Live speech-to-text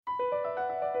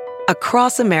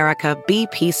Across America,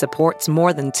 BP supports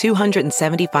more than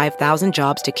 275,000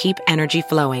 jobs to keep energy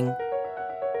flowing.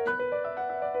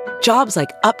 Jobs like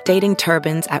updating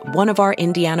turbines at one of our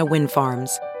Indiana wind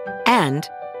farms and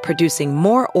producing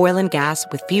more oil and gas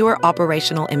with fewer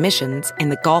operational emissions in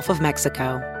the Gulf of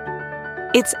Mexico.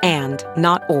 It's and,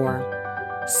 not or.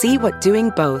 See what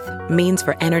doing both means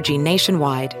for energy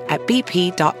nationwide at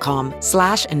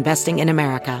bp.com/investing in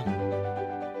America.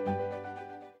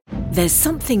 There's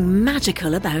something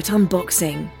magical about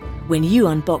unboxing. When you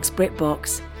unbox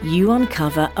BritBox, you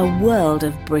uncover a world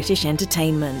of British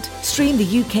entertainment. Stream the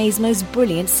UK's most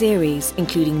brilliant series,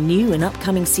 including new and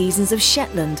upcoming seasons of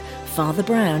Shetland, Father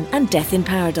Brown and Death in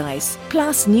Paradise.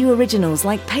 Plus new originals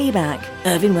like Payback,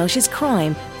 Irving Welsh's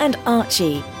Crime and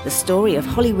Archie, the story of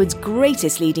Hollywood's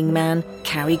greatest leading man,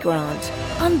 Cary Grant.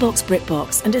 Unbox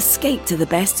BritBox and escape to the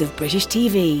best of British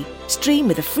TV. Stream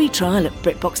with a free trial at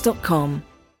BritBox.com.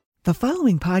 The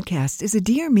following podcast is a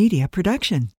Dear Media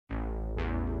production.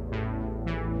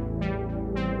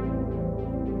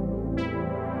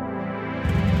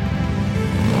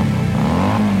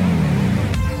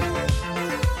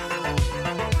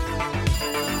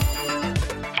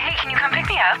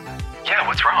 Yeah,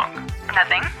 what's wrong?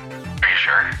 Nothing. Are you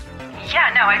sure?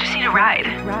 Yeah, no, I just need a ride.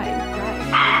 Oh my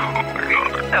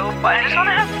god. So fun. I just want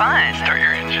to have fun. Start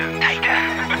your engines.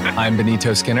 I'm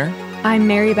Benito Skinner. I'm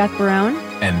Mary Beth Barone.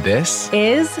 And this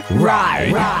is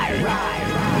Ride.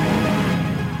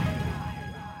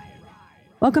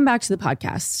 Welcome back to the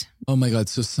podcast. Oh my God.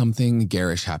 So something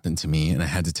garish happened to me and I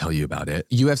had to tell you about it.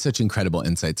 You have such incredible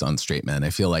insights on straight men. I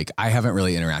feel like I haven't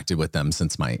really interacted with them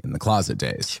since my In the Closet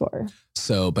days. Sure.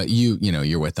 So, but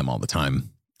you're with them all the time.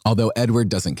 Although Edward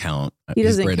doesn't count. He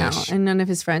doesn't He's count. British. And none of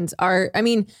his friends are. I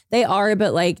mean, they are,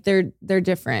 but like they're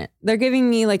different. They're giving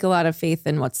me like a lot of faith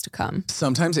in what's to come.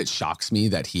 Sometimes it shocks me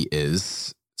that he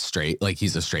is straight, like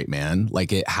he's a straight man.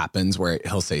 Like it happens where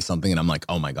he'll say something and I'm like,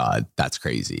 oh my God, that's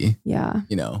crazy. Yeah.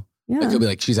 You know? Yeah. Like he'll be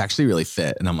like, she's actually really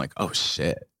fit. And I'm like, oh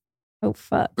shit. Oh,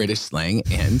 fuck. British slang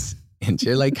and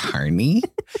you're like, Harney.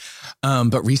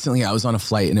 But recently I was on a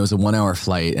flight and it was a 1 hour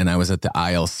flight and I was at the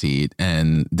aisle seat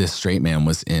and this straight man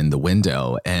was in the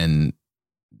window and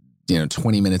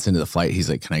 20 minutes into the flight,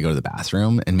 he's like, can I go to the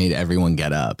bathroom? And made everyone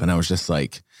get up. And I was just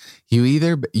like,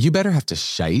 you better have to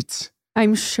shite.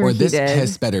 I'm sure or he this did.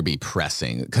 kiss better be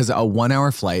pressing because a 1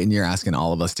 hour flight and you're asking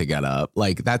all of us to get up.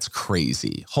 Like that's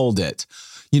crazy. Hold it.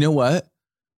 You know what?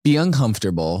 Be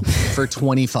uncomfortable for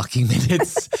 20 fucking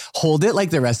minutes. Hold it like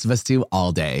the rest of us do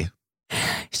all day.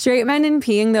 Straight men and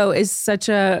peeing though is such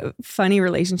a funny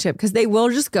relationship because they will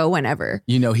just go whenever.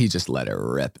 He just let it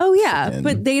rip. Oh yeah,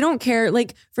 but they don't care.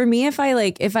 Like for me, if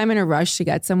I'm in a rush to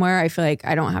get somewhere, I feel like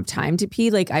I don't have time to pee.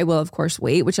 Like I will of course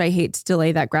wait, which I hate to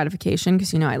delay that gratification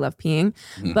because I love peeing.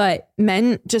 Mm. But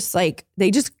men just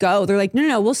they just go. They're like,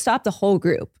 no, we'll stop the whole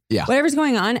group. Yeah. Whatever's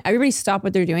going on, everybody stop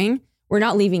what they're doing. We're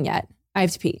not leaving yet. I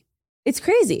have to pee. It's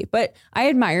crazy, but I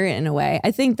admire it in a way.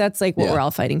 I think that's what we're all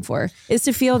fighting for, is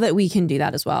to feel that we can do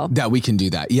that as well. That we can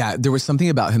do that. Yeah, there was something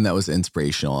about him that was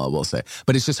inspirational, I will say.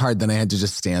 But it's just hard. Then I had to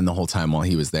just stand the whole time while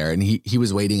he was there. And he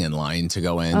was waiting in line to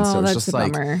go in. So it's just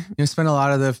like, bummer. Spent a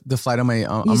lot of the flight on my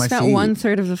feet. You spent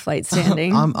 1/3 of the flight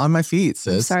standing. on my feet,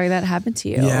 sis. I'm sorry that happened to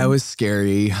you. Yeah, it was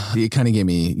scary. It kind of gave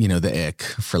me, the ick,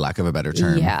 for lack of a better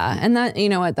term. Yeah, and that,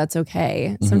 what, that's okay.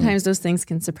 Mm-hmm. Sometimes those things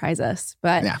can surprise us.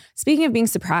 But speaking of being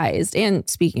surprised and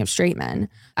speaking of straight men,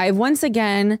 I've once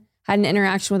again had an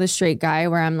interaction with a straight guy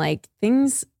where I'm like,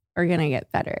 things are going to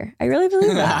get better. I really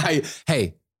believe that.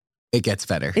 Hey, it gets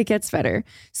better. It gets better.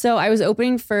 So I was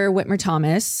opening for Whitmer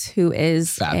Thomas, who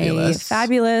is a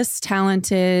fabulous,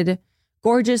 talented,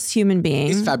 gorgeous human being.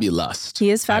 He's fabulous. He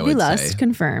is fabulous,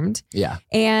 confirmed. Yeah.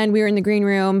 And we were in the green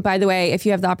room. By the way, if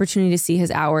you have the opportunity to see his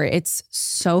hour, it's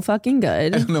so fucking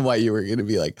good. I don't know why you were going to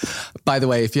be like, by the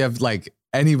way, if you have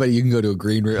anybody, you can go to a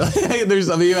green room. There's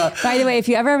something about. By the way, if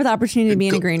you ever have the opportunity to be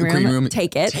in a green room,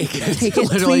 take it. Take it.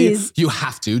 Literally, please. You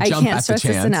have to jump at the chance. I can't stress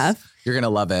this enough. You're going to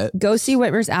love it. Go see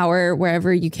Whitmer's Hour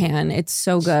wherever you can. It's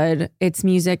so good. It's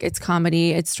music, it's comedy,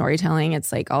 it's storytelling.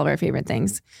 It's all of our favorite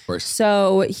things. Of course.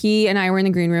 So he and I were in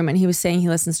the green room and he was saying he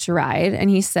listens to Ride and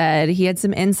he said he had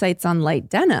some insights on light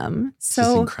denim. So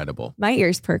this is incredible. My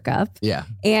ears perk up. Yeah.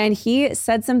 And he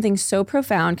said something so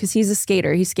profound because he's a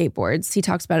skater. He skateboards. He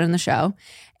talks about it in the show.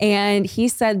 And he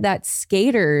said that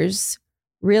skaters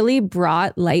really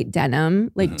brought light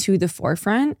denim to the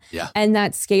forefront. Yeah. And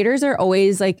that skaters are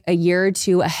always a year or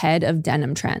two ahead of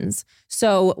denim trends.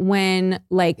 So when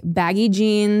like baggy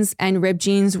jeans and ripped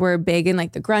jeans were big in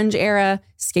like the grunge era,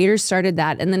 skaters started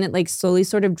that. And then it like slowly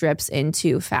sort of drips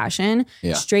into fashion.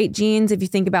 Yeah. Straight jeans, if you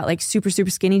think about like super,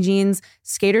 super skinny jeans,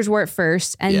 skaters wore it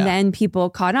first and then people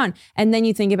caught on. And then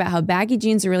you think about how baggy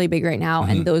jeans are really big right now.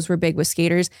 And those were big with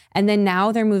skaters. And then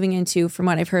now they're moving into, from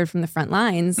what I've heard from the front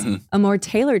lines, a more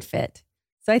tailored fit.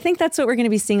 So I think that's what we're going to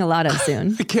be seeing a lot of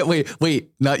soon. I can't wait. Wait,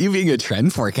 not you being a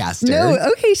trend forecaster. No,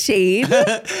 okay, Shade.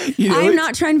 You know I'm what-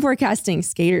 not trend forecasting.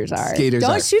 Skaters are. Skaters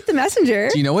Don't are. shoot the messenger.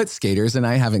 Do you know what skaters and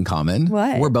I have in common?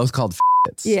 What? We're both called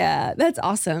f***its. Yeah, that's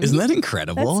awesome. Isn't that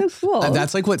incredible? That's so cool.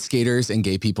 That's like what skaters and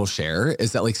gay people share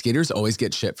is that like skaters always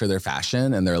get shit for their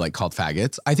fashion and they're like called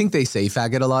faggots. I think they say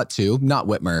faggot a lot too. Not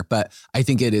Whitmer, but I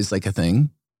think it is like a thing.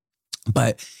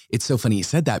 But it's so funny he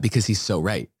said that because he's so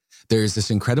right. There's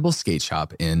this incredible skate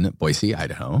shop in Boise,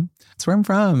 Idaho. That's where I'm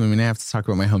from. I mean, I have to talk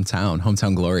about my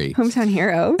hometown glory. Hometown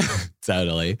hero.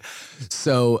 Totally.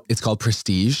 So it's called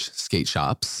Prestige Skate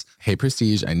Shops. Hey,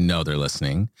 Prestige, I know they're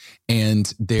listening.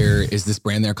 And there is this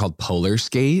brand there called Polar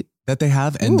Skate that they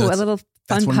have. And Ooh, a little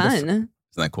fun pun.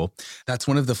 Isn't that cool? That's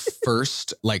one of the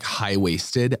first like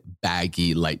high-waisted,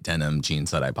 baggy, light denim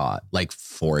jeans that I bought like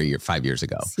 5 years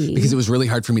ago. See? Because it was really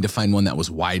hard for me to find one that was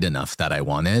wide enough that I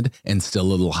wanted and still a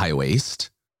little high waist.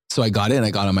 So I got it and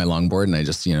I got on my longboard and I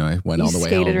just, I went all the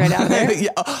way home. Skated right out there?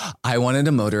 Yeah. I wanted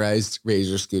a motorized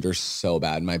Razor scooter so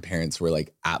bad. My parents were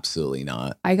like, absolutely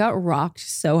not. I got rocked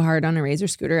so hard on a Razor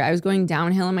scooter. I was going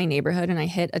downhill in my neighborhood and I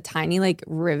hit a tiny like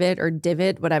rivet or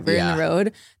divot, whatever, in the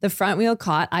road. The front wheel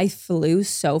caught. I flew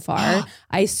so far.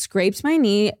 I scraped my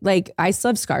knee. Like I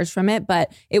still have scars from it,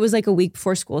 but it was like a week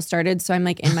before school started. So I'm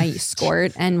like in my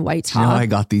skirt and white top. Do you know how I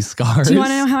got these scars? Do you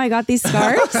want to know how I got these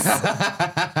scars?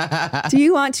 Do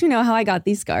you want to know how I got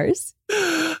these scars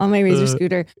on my Razor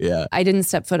scooter? Yeah. I didn't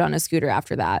step foot on a scooter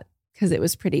after that because it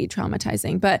was pretty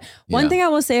traumatizing. But one thing I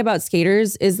will say about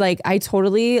skaters is like, I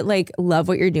totally like love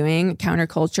what you're doing,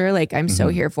 counterculture. Like I'm so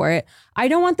here for it. I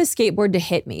don't want the skateboard to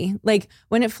hit me. Like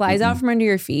when it flies out from under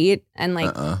your feet and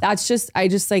like, that's just, I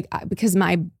just like, because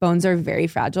my bones are very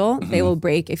fragile. They will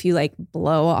break if you like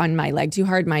blow on my leg too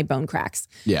hard, my bone cracks.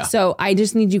 Yeah. So I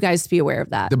just need you guys to be aware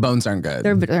of that. The bones aren't good.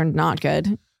 They're not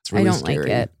good. It's really I don't scary. like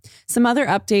it. Some other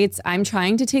updates. I'm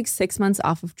trying to take 6 months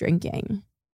off of drinking.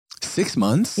 6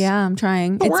 months? Yeah, I'm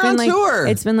trying. But we're on tour.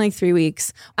 It's been like 3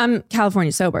 weeks. I'm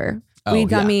California sober. Oh,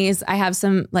 Weed yeah. gummies. I have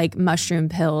some like mushroom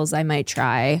pills I might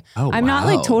try. Oh, I'm not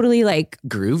like wow. totally like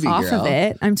Groovy off girl. of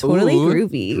it. I'm totally Ooh,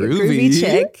 groovy. Groovy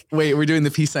chick. Wait, we're doing the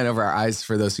peace sign over our eyes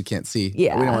for those who can't see.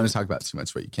 Yeah. We don't want to talk about too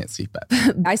much what you can't see, but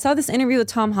I saw this interview with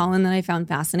Tom Holland that I found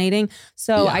fascinating.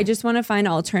 So Yeah. I just want to find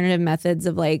alternative methods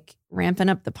of like ramping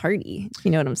up the party. If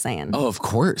you know what I'm saying? oh, of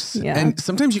course. Yeah. And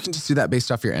sometimes you can just do that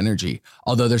based off your energy.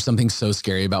 Although there's something so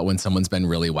scary about when someone's been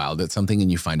really wild at something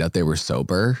and you find out they were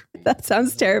sober. That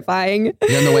sounds terrifying.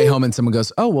 You're on the way home and someone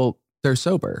goes, oh, well, they're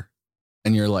sober.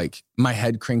 And you're like, my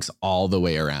head crinks all the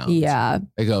way around. Yeah.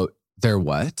 I go, they're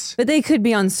what? But they could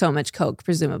be on so much coke,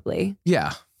 presumably.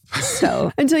 Yeah.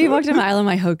 So until you walked a mile of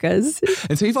my hookahs.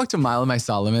 Until you've walked a mile of my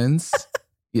Solomons,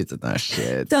 you did that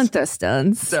shit. Don't throw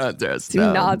stones. Don't throw stones.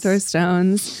 Do not throw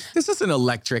stones. This is an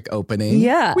electric opening.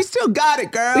 Yeah. We still got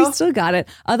it, girl. We still got it.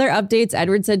 Other updates.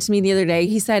 Edward said to me the other day,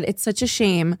 he said, it's such a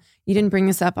shame you didn't bring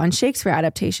this up on Shakespeare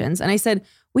adaptations. And I said,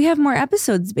 we have more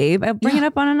episodes, babe. I'll bring it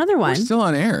up on another one. We're still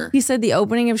on air. He said the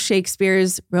opening of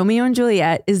Shakespeare's Romeo and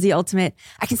Juliet is the ultimate.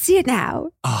 I can see it now.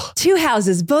 Oh. 2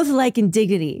 houses, both alike in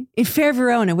dignity, in fair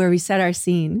Verona, where we set our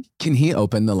scene. Can he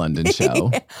open the London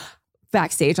show?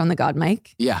 Backstage on the God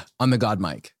mic. Yeah, on the God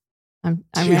mic. I'm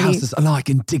Two ready. houses alike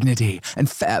in dignity and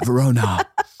fair Verona.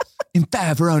 In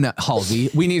fair Verona. Halsey.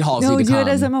 We need Halsey No, to do come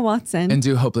it as Emma Watson. and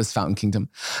do Hopeless Fountain Kingdom.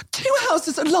 2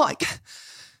 houses alike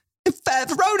in fair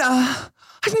Verona.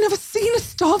 I've never seen a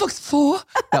Starbucks before.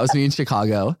 That was me in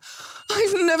Chicago.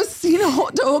 I've never seen a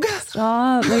hot dog.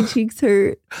 Stop, my cheeks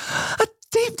hurt. A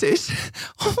deep dish.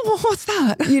 What's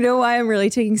that? You know why I'm really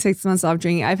taking 6 months off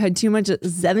drinking? I've had too much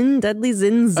 7 deadly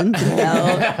sins in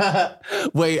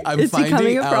Wait, It's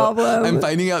becoming a problem. I'm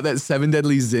finding out that 7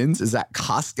 Deadly Zins is at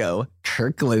Costco,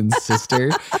 Kirkland's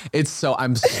sister.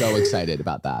 I'm so excited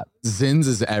about that. Zins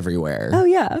is everywhere. Oh,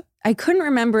 yeah. I couldn't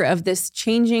remember of this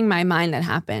changing my mind that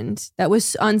happened that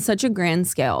was on such a grand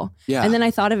scale. Yeah. And then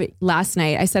I thought of it last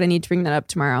night. I said I need to bring that up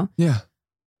tomorrow. Yeah.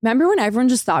 Remember when everyone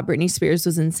just thought Britney Spears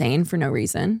was insane for no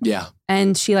reason? Yeah.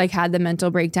 And she like had the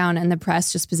mental breakdown and the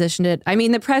press just positioned it. I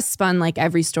mean, the press spun like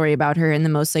every story about her in the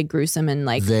most like gruesome and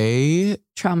like They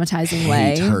traumatizing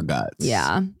way. hate her guts.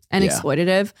 Yeah. And Yeah.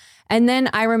 exploitative. And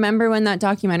then I remember when that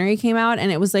documentary came out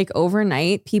and it was like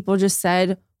overnight, people just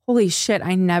said, holy shit,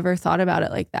 I never thought about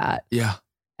it like that. Yeah.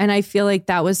 And I feel like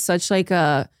that was such like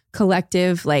a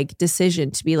collective like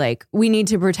decision to be like, we need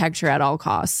to protect her at all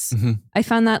costs. I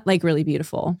found that like really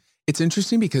beautiful. It's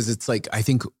interesting because it's like, I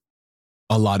think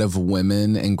a lot of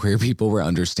women and queer people were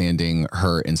understanding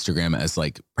her Instagram as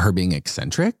like her being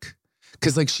eccentric.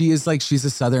 Cause like she's a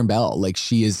Southern belle. Like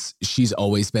she's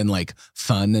always been like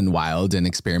fun and wild and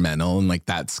experimental. And like,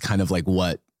 that's kind of like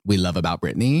what we love about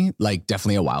Britney. Like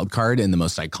definitely a wild card in the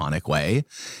most iconic way.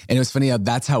 And it was funny how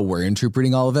that's how we're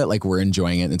interpreting all of it. Like we're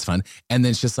enjoying it and it's fun. And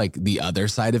then it's just like the other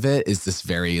side of it is this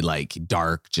very like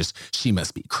dark, just she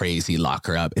must be crazy, lock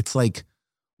her up. It's like,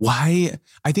 why?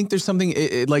 I think there's something,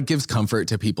 it like gives comfort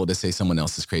to people to say someone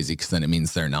else is crazy because then it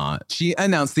means they're not. She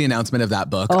announced the announcement of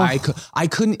that book. I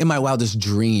couldn't in my wildest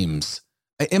dreams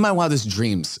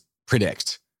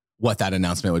predict what that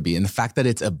announcement would be. And the fact that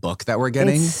it's a book that we're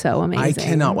getting. It's so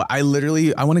amazing. I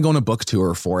want to go on a book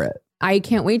tour for it. I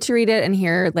can't wait to read it and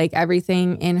hear like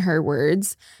everything in her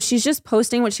words. She's just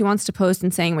posting what she wants to post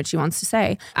and saying what she wants to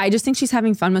say. I just think she's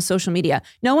having fun with social media.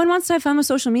 No one wants to have fun with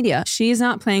social media. She's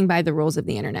not playing by the rules of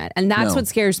the internet. And that's what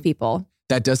scares people.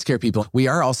 That does scare people. We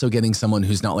are also getting someone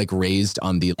who's not like raised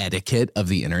on the etiquette of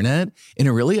the internet in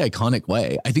a really iconic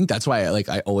way. I think that's why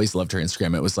I always loved her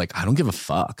Instagram. It was like, I don't give a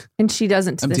fuck. And she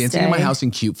doesn't to I'm this dancing day. in my house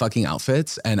in cute fucking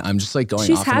outfits and I'm just like going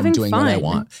She's off and I'm having doing fun. what I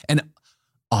want. And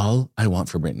all I want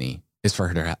for Britney is for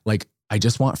her to I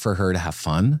just want for her to have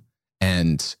fun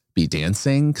and be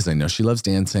dancing because I know she loves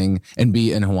dancing and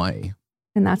be in Hawaii.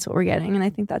 And that's what we're getting. And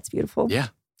I think that's beautiful. Yeah,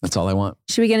 that's all I want.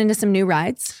 Should we get into some new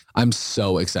rides? I'm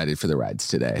so excited for the rides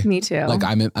today. Me too. Like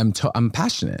I'm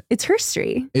passionate. It's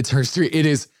herstory. It's herstory. It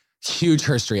is huge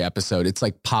herstory episode. It's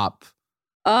like pop.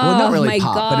 Oh Well, not really my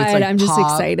pop, God. but it's like I'm just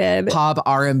pop, excited. Pop,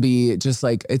 R&B, just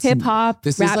like it's hip hop,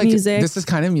 This rap is like music. This is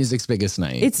kind of music's biggest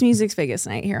night. It's music's biggest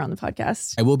night here on the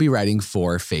podcast. I will be writing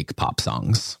 4 fake pop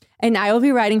songs. And I will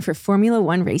be riding for Formula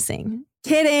One racing.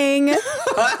 Kidding.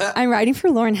 I'm riding for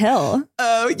Lauryn Hill.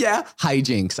 Oh yeah.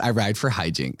 Hijinks. I ride for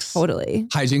hijinks. Totally.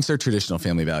 Hijinks are traditional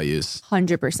family values.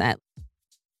 100%.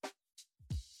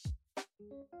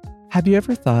 Have you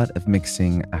ever thought of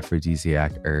mixing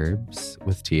aphrodisiac herbs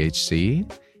with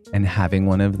THC and having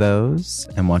one of those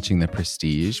and watching The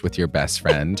Prestige with your best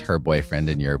friend, her boyfriend,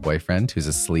 and your boyfriend who's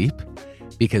asleep?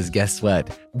 Because guess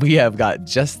what? We have got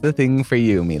just the thing for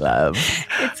you, me love.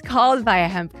 It's called Via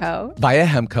Hemp Co. Via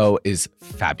Hemp Co. is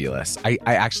fabulous. I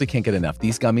actually can't get enough.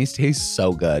 These gummies taste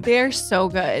so good. They're so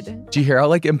good. Do you hear how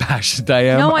like impassioned I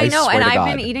am? No, I know. swear And to I've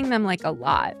God. been eating them like a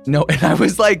lot. No, and I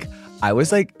was like,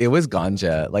 it was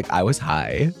ganja. Like I was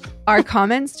high. Our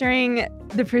comments during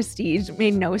The Prestige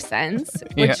made no sense,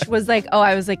 which was like,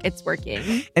 I was like, it's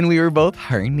working. And we were both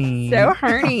horny. So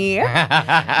horny.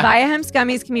 Via Hemp's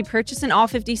gummies can be purchased in all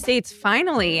 50 states,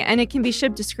 finally, and it can be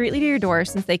shipped discreetly to your door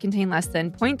since they contain less than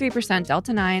 0.3%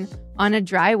 Delta-9 on a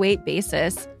dry weight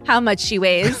basis. How much she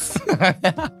weighs?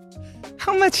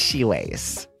 How much she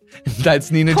weighs? That's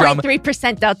Nina Drama.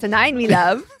 0.3% Delta-9, we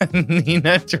love.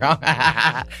 Nina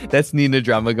Drama. That's Nina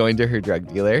Drama going to her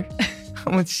drug dealer.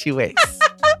 How much she weighs?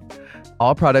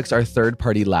 All products are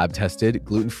third-party lab tested,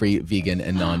 gluten-free, vegan,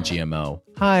 and non-GMO.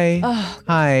 Hi.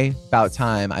 Hi. About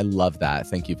time. I love that.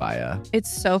 Thank you, Via.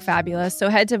 It's so fabulous. So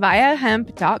head to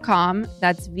viahemp.com.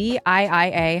 That's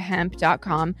VIIA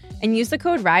hemp.com and use the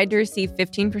code RIDE to receive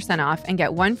 15% off and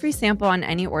get 1 free sample on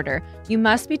any order. You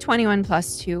must be 21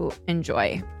 plus to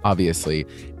enjoy. Obviously.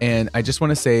 And I just want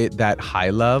to say that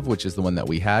High Love, which is the one that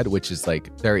we had, which is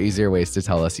like, there are easier ways to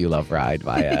tell us you love Ride,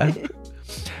 Via.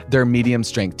 They're medium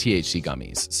strength THC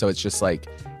gummies. So it's just like,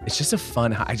 it's just a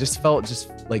fun, I just felt just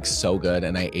like so good.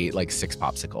 And I ate like 6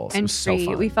 popsicles. And it was free.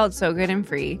 so fun. We felt so good and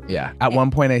free. Yeah. At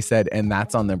one point I said, and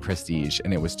that's on The Prestige.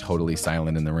 And it was totally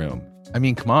silent in the room. I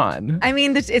mean, come on. I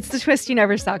mean, it's the twist you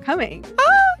never saw coming.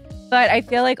 But I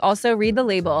feel like also read the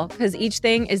label because each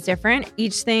thing is different.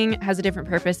 Each thing has a different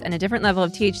purpose and a different level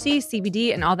of THC,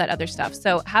 CBD, and all that other stuff.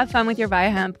 So have fun with your Via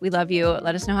Hemp. We love you.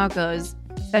 Let us know how it goes.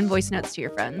 Send voice notes to your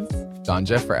friends.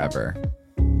 Ganja forever.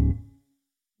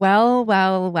 Well.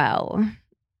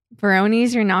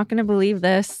 Baronies, you're not going to believe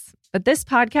this, but this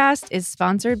podcast is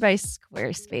sponsored by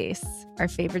Squarespace. Our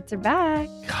favorites are back.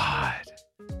 God.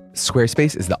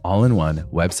 Squarespace is the all-in-one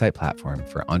website platform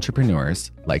for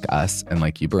entrepreneurs like us and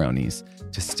like you Baronis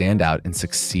to stand out and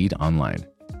succeed online.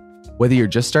 Whether you're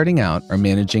just starting out or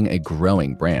managing a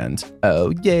growing brand,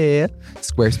 oh yeah,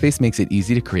 Squarespace makes it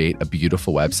easy to create a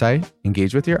beautiful website,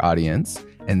 engage with your audience,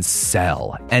 and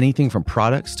sell anything from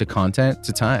products to content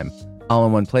to time, all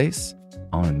in one place.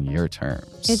 on your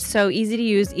terms. It's so easy to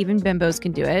use. Even bimbos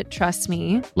can do it. Trust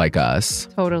me. Like us.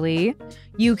 Totally.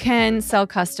 You can sell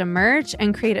custom merch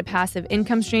and create a passive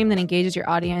income stream that engages your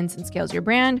audience and scales your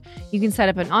brand. You can set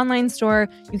up an online store.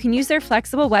 You can use their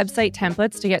flexible website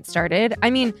templates to get started. I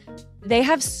mean, they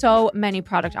have so many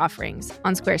product offerings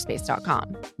on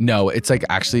squarespace.com. No, it's like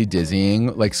actually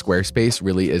dizzying. Like Squarespace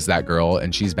really is that girl,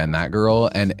 and she's been that girl.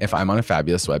 And if I'm on a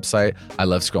fabulous website, I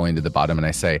love scrolling to the bottom and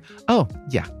I say, oh,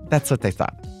 yeah, that's what they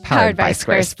thought. Powered by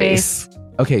Squarespace.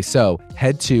 Okay, so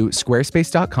head to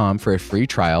squarespace.com for a free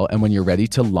trial. And when you're ready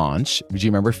to launch, do you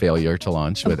remember Failure to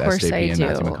Launch with SJP and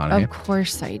Matthew McConaughey? Of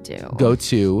course I do. Go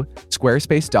to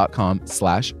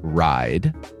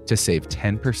squarespace.com/ride to save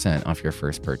 10% off your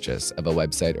first purchase of a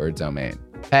website or a domain.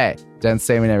 Hey, don't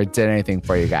say we never did anything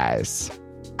for you guys.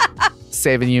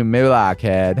 Saving you moolah,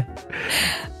 kid.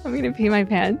 I'm going to pee my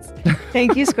pants.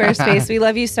 Thank you, Squarespace. We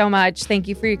love you so much. Thank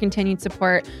you for your continued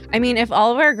support. I mean, if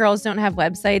all of our girls don't have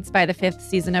websites by the 5th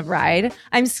season of Ride,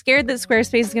 I'm scared that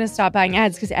Squarespace is going to stop buying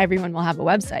ads because everyone will have a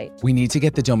website. We need to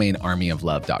get the domain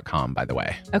armyoflove.com, by the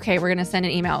way. Okay, we're going to send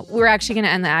an email. We're actually going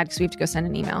to end the ad because we have to go send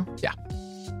an email. Yeah.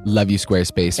 Love you,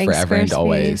 Squarespace, Thanks, forever and Squarespace.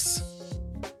 always.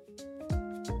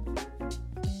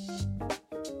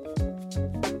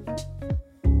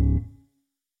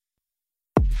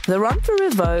 The Run Through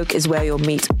with Vogue is where you'll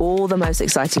meet all the most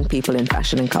exciting people in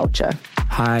fashion and culture.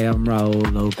 Hi, I'm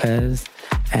Raul Lopez,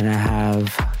 and I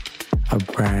have a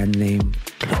brand named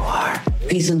Lauryn.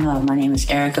 Peace and love. My name is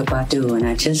Erica Badu, and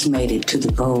I just made it to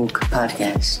the Vogue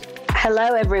podcast.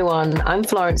 Hello, everyone. I'm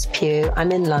Florence Pugh.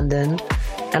 I'm in London,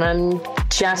 and I'm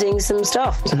chatting some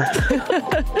stuff.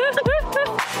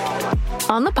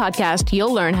 On the podcast,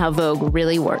 you'll learn how Vogue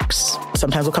really works.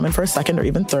 Sometimes we'll come in for a second or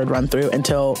even third run through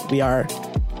until we are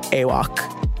AWOC.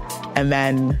 And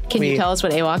then Can you tell us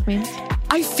what AWOC means?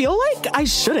 I feel like I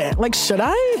shouldn't. Like, should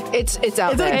I? It's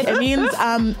out there. It means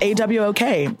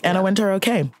AWOK, Anna Winter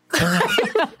okay.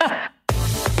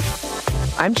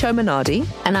 I'm Cho Minardi.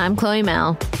 And I'm Chloe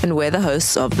Mal. And we're the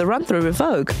hosts of The Run Through with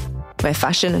Vogue, where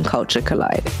fashion and culture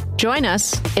collide. Join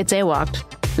us. It's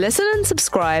AWOC. Listen and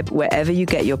subscribe wherever you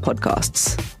get your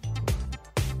podcasts.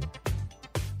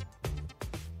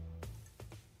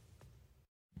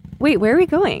 Wait, where are we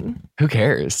going? Who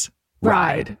cares?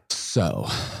 Ride. So,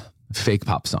 fake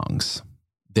pop songs.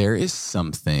 There is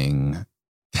something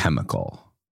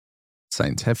chemical,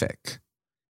 scientific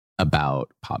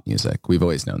about pop music. We've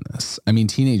always known this. I mean,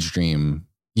 Teenage Dream,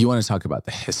 you want to talk about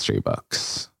the history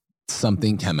books.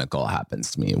 Something chemical happens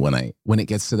to me when it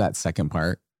gets to that second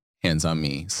part, hands on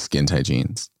me, skin tight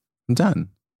jeans. I'm done.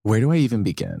 Where do I even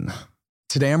begin?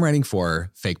 Today I'm writing for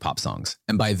fake pop songs.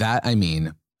 And by that, I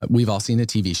mean, we've all seen a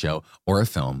TV show or a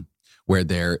film where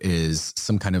there is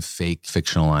some kind of fake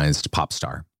fictionalized pop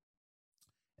star.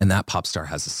 And that pop star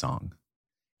has a song.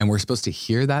 And we're supposed to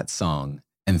hear that song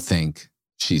and think,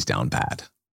 she's down bad.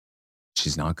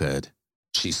 She's not good.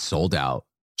 She's sold out.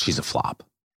 She's a flop.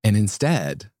 And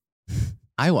instead,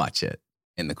 I watch it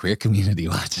and the queer community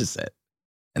watches it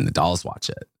and the dolls watch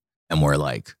it. And we're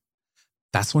like,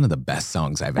 that's one of the best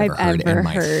songs I've ever heard in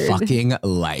my fucking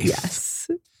life. Yes.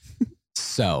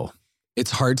 So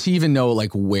it's hard to even know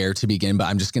like where to begin, but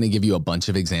I'm just going to give you a bunch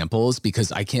of examples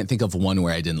because I can't think of one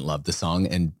where I didn't love the song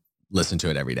and listen to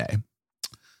it every day.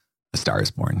 A Star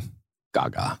Is Born,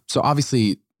 Gaga. So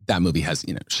obviously that movie has,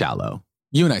 Shallow.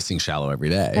 You and I sing Shallow every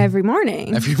day. Every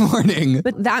morning. Every morning.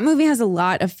 But that movie has a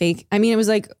lot of fake. I mean, it was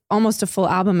like almost a full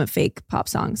album of fake pop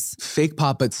songs. Fake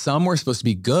pop, but some were supposed to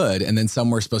be good. And then some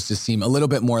were supposed to seem a little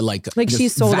bit more like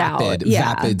she's sold out.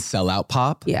 Yeah. Vapid sellout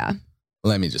pop. Yeah.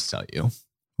 Let me just tell you,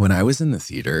 when I was in the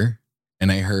theater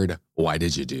and I heard, Why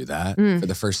Did You Do That for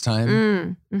the first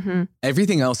time?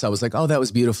 Everything else, I was like, oh, that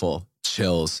was beautiful.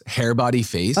 Chills. Hair, Body,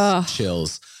 Face.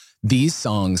 Chills. These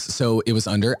songs, so it was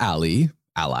under Ally,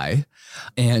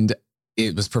 and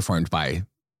it was performed by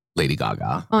Lady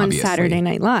Gaga. On obviously. Saturday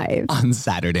Night Live. On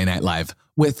Saturday Night Live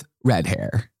with red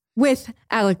hair. With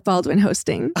Alec Baldwin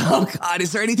hosting. Oh God,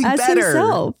 is there anything As better?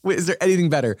 Himself. Is there anything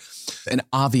better? And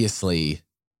obviously,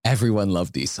 everyone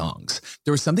loved these songs.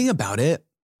 There was something about it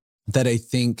that I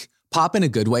think pop in a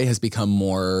good way has become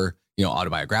more,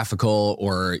 autobiographical,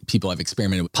 or people have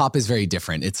experimented with. Pop is very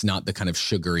different. It's not the kind of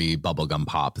sugary bubblegum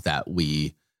pop that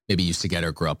we maybe used to get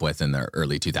or grew up with in the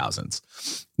early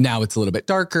 2000s. Now it's a little bit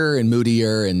darker and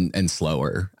moodier and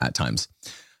slower at times.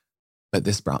 But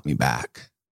this brought me back.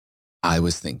 I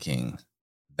was thinking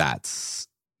that's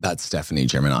Stephanie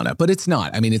Germanotta, but it's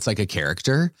not. I mean, it's like a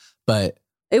character, but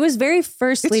it was very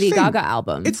first Lady Gaga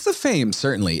album. It's the Fame,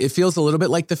 certainly. It feels a little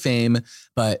bit like the Fame,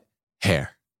 but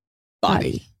hair,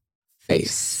 body,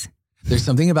 face. There's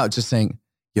something about just saying,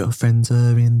 Your friends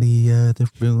are in the other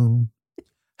room.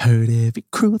 Heard every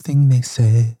cruel thing they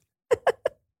said.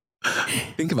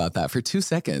 Think about that for 2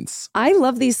 seconds. I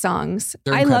love these songs.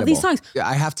 I love these songs.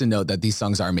 I have to note that these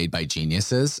songs are made by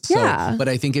geniuses. So, yeah. But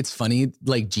I think it's funny,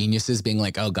 like geniuses being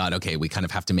like, oh God, okay, we kind of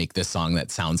have to make this song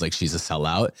that sounds like she's a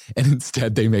sellout. And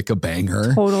instead they make a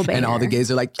banger. Total banger. And all the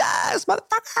gays are like, yes,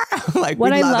 motherfucker. Like,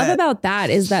 what I love about that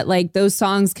is that like those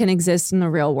songs can exist in the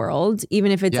real world,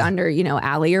 even if it's under, you know,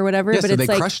 Ally or whatever. Yeah, but so it's they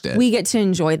like, crushed it. we get to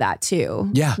enjoy that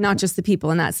too. Yeah. Not just the people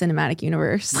in that cinematic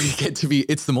universe. We get to be,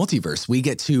 it's the multiverse. We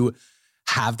get to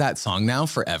have that song now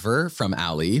forever from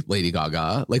Ally, Lady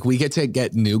Gaga. Like we get to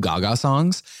get new Gaga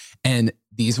songs. And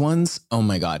these ones, oh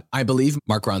my God. I believe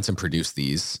Mark Ronson produced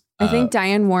these. I think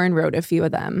Diane Warren wrote a few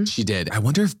of them. She did. I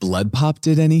wonder if Blood Pop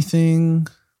did anything.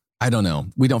 I don't know.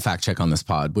 We don't fact check on this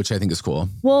pod, which I think is cool.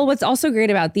 Well, what's also great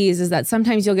about these is that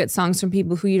sometimes you'll get songs from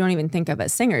people who you don't even think of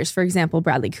as singers. For example,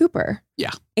 Bradley Cooper.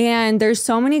 Yeah. And there's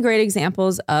so many great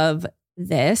examples of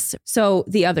this. So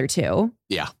the other two.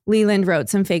 Yeah. Leland wrote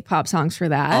some fake pop songs for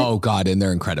that. Oh God, and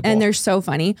they're incredible. And they're so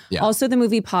funny. Yeah. Also the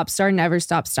movie Pop Star Never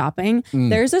Stop Stopping.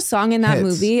 There's a song in that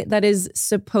movie that is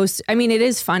supposed to, I mean, it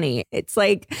is funny. It's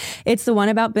like, it's the one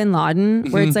about Bin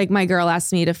Laden where it's like, my girl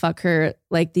asked me to fuck her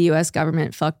like the US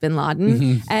government fucked Bin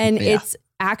Laden. And it's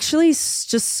actually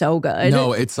just so good.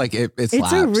 No, it's like, it's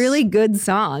a really good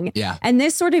song. Yeah. And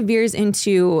this sort of veers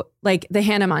into like the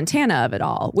Hannah Montana of it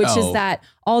all, which is that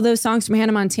all those songs from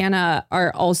Hannah Montana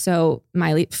are also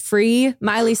Miley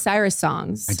Cyrus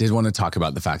songs. I did want to talk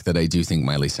about the fact that I do think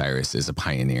Miley Cyrus is a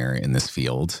pioneer in this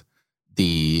field.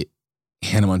 The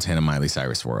Hannah Montana, Miley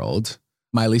Cyrus world.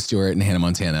 Miley Stewart and Hannah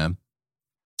Montana.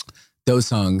 Those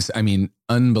songs, I mean,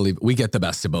 unbelievable. We get the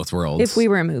best of both worlds. If we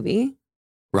were a movie.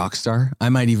 Rock star. I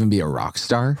might even be a rock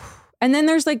star. And then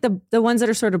there's like the ones that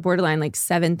are sort of borderline, like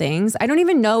 7 Things. I don't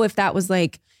even know if that was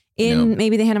like in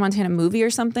maybe the Hannah Montana movie or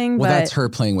something. Well, but that's her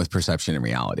playing with perception and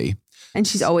reality. And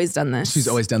she's always done this. She's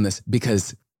always done this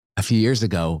because a few years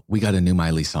ago, we got a new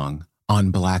Miley song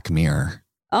on Black Mirror.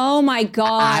 Oh my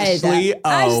God. Ashley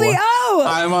O.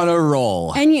 I'm on a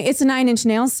roll. And it's a 9 Inch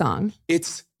Nails song.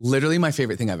 It's literally my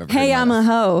favorite thing I've ever heard. Hey, I'm a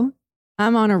hoe.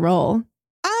 I'm on a roll.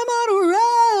 I'm on a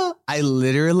roll. I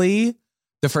literally,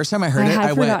 the first time I heard it,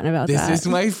 I went, this is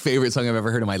my favorite song I've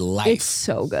ever heard in my life. It's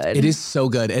so good. It is so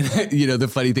good. And you know, the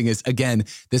funny thing is, again,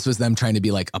 this was them trying to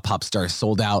be like a pop star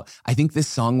sold out. I think this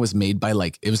song was made by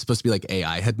like, it was supposed to be like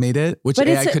AI had made it, which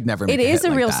AI could never make. It is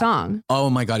a real like song. Oh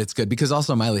my God, it's good. Because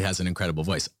also Miley has an incredible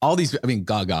voice. All these, I mean,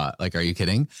 Gaga, like, are you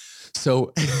kidding?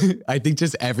 So I think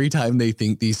just every time they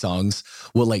think these songs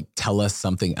will like tell us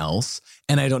something else.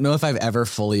 And I don't know if I've ever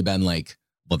fully been like,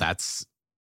 well, that's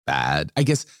bad. I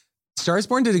guess Star is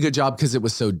Born did a good job because it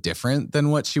was so different than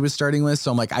what she was starting with. So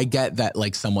I'm like, I get that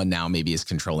like someone now maybe is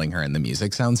controlling her and the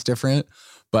music sounds different.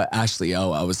 But Ashley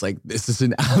O, I was like, this is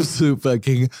an absolute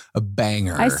fucking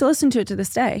banger. I still listen to it to this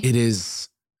day. It is.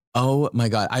 Oh my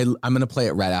God. I'm going to play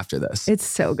it right after this. It's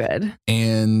so good.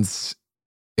 And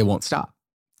it won't stop.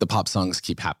 The pop songs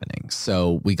keep happening.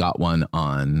 So we got one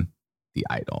on The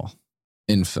Idol.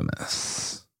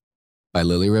 Infamous. By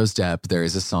Lily Rose Depp, there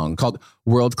is a song called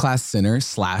World Class Sinner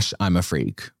 / I'm a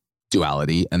Freak.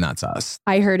 Duality, and that's us.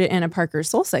 I heard it in a Parker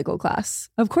Soul Cycle class.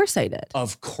 Of course I did.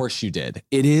 Of course you did.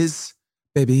 It is,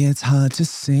 baby, it's hard to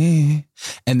see.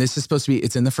 And this is supposed to be,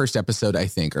 it's in the first episode, I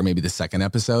think, or maybe the second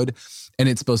episode. And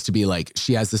it's supposed to be like,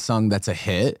 she has the song that's a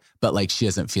hit, but like she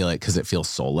doesn't feel it because it feels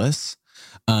soulless.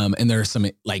 And there are some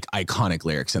like iconic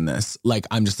lyrics in this. Like,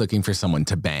 I'm just looking for someone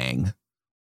to bang.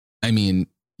 I mean,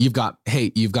 you've got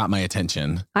my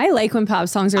attention. I like when pop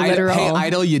songs are literal. Hey,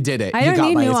 Idol, you did it. I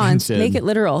don't need nuance. Make it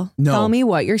literal. No. Tell me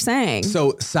what you're saying.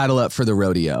 So saddle up for the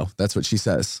rodeo. That's what she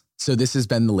says. So this has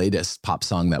been the latest pop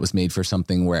song that was made for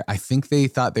something where I think they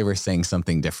thought they were saying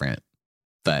something different,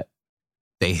 but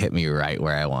they hit me right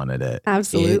where I wanted it.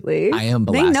 Absolutely. I am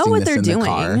blasting they know what this they're in doing. the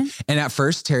car. And at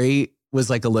first, Terry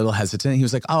was like a little hesitant. He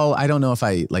was like, oh, I don't know if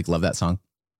I like love that song.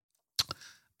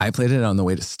 I played it on the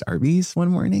way to Starbucks one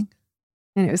morning.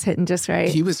 And it was hitting just right.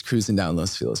 He was cruising down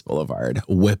Los Feliz Boulevard,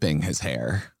 whipping his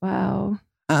hair. Wow.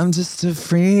 I'm just a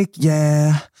freak,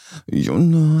 yeah. You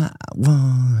know I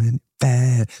want it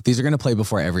bad. These are going to play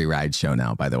before every ride show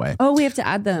now, by the way. Oh, we have to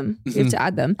add them. We have to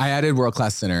add them. I added World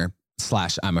Class Sinner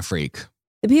 / I'm a Freak.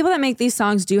 The people that make these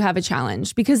songs do have a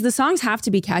challenge because the songs have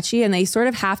to be catchy and they sort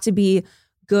of have to be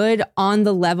good on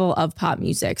the level of pop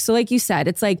music. So like you said,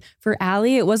 it's like for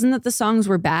Ally, it wasn't that the songs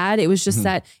were bad. It was just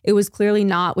that it was clearly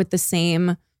not with the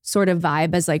same sort of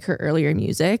vibe as like her earlier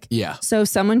music. Yeah. So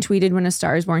someone tweeted when A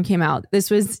Star Is Born came out,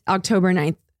 this was October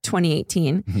 9th,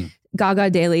 2018. Gaga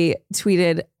Daily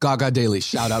tweeted. Gaga Daily.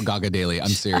 Shout out Gaga Daily. I'm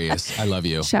serious. I love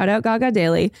you. Shout out Gaga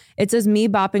Daily. It says, me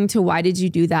bopping to Why Did You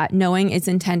Do That? Knowing it's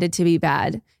intended to be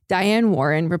bad. Diane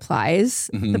Warren replies,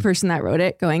 the person that wrote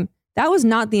it, going, that was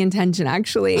not the intention,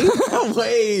 actually.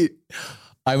 Wait.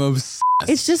 I'm obsessed.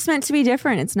 It's just meant to be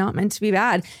different. It's not meant to be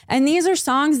bad. And these are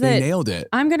songs that they nailed it.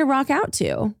 I'm going to rock out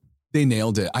to. They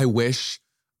nailed it. I wish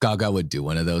Gaga would do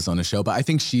one of those on a show, but I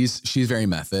think she's very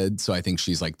method. So I think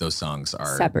she's like, those songs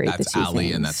are, that's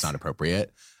Ally and that's not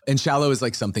appropriate. And Shallow is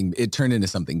like something, it turned into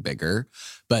something bigger.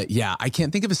 But yeah, I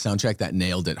can't think of a soundtrack that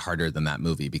nailed it harder than that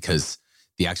movie, because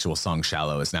the actual song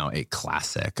Shallow is now a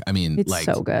classic. I mean, it's like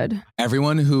so good.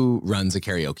 Everyone who runs a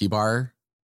karaoke bar,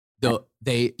 you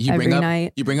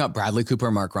bring up Bradley Cooper,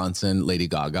 Mark Ronson, Lady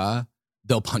Gaga,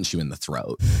 they'll punch you in the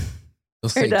throat. They'll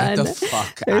say, get the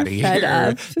fuck out of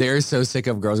here. They're so sick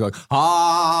of girls going,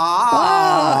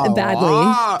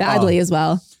 badly as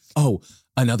well. Oh,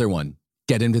 another one.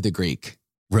 Get into the Greek.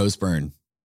 Rose Byrne.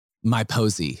 My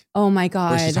Posy. Oh my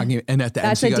God. Where she's talking, and at the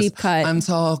end she goes, deep cut. I'm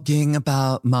talking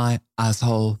about my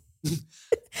asshole.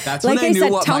 That's like when I knew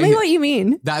said, what tell me what you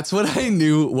mean. That's what I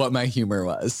knew what my humor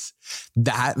was.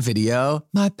 That video,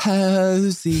 my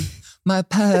Posy, my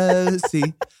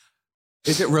Posy.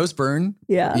 Is it Rose Byrne?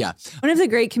 Yeah. Yeah. One of the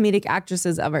great comedic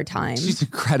actresses of our time. She's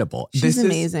incredible. She's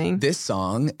amazing. This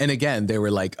song, and again, they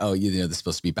were like, oh, this is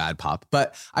supposed to be bad pop.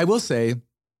 But I will say,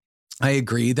 I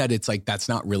agree that it's like, that's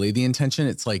not really the intention.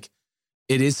 It's like,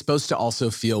 it is supposed to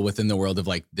also feel within the world of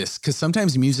like this, because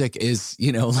sometimes music is,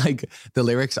 like the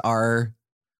lyrics are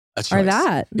a choice. Are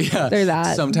that. Yeah. They're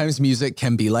that. Sometimes music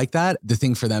can be like that. The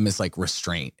thing for them is like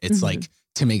restraint. It's like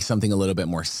to make something a little bit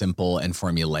more simple and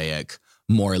formulaic,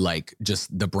 more like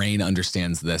just the brain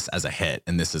understands this as a hit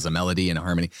and this is a melody and a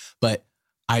harmony. But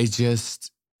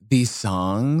these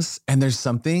songs, and there's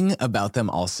something about them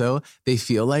also, they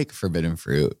feel like forbidden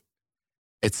fruit.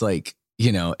 It's like,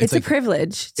 it's like a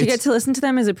privilege to get to listen to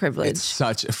them is a privilege. It's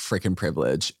such a freaking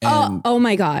privilege. And oh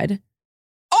my God.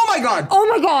 Oh my God. Oh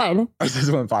my God. This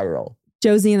went viral.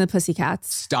 Josie and the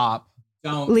Pussycats. Stop.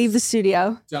 Don't. Leave the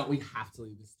studio. Don't. We have to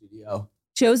leave the studio.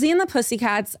 Josie and the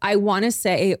Pussycats, I want to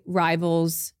say,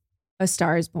 rivals A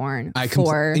Star Is Born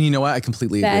for and you know what? I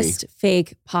completely agree. Best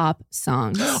fake pop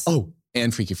songs. Oh,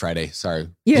 and Freaky Friday. Sorry.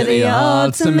 You're the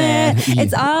ultimate.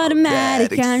 It's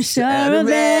automatic. I'm sure of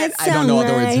it. I don't know all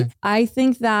the words. I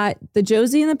think that the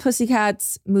Josie and the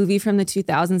Pussycats movie from the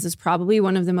 2000s is probably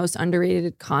one of the most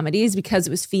underrated comedies because it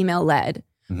was female led.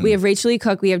 Mm-hmm. We have Rachel E.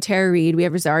 Cook. We have Tara Reid. We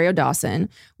have Rosario Dawson.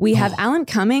 We have Alan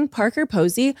Cumming, Parker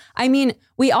Posey. I mean,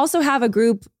 we also have a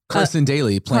group. Carson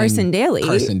Daly playing Carson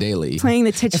Daly. Playing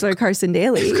the titular Carson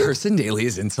Daly. If Carson Daly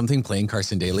is in something playing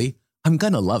Carson Daly, I'm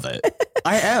going to love it.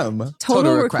 I am.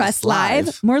 Total Request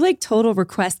Live. More like Total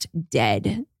Request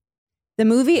Dead. The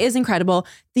movie is incredible.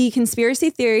 The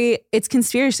conspiracy theory, it's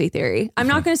conspiracy theory. I'm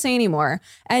not going to say anymore.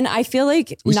 And I feel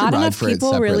like not enough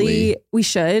people really, we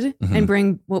should, and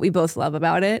bring what we both love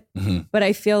about it. But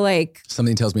I feel like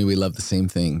something tells me we love the same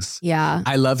things. Yeah.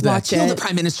 I love the kill the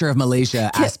Prime Minister of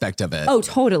Malaysia aspect of it. Oh,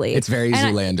 totally. It's very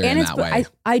Zoolander in that way.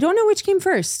 I don't know which came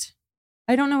first.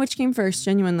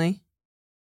 Genuinely.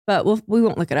 But we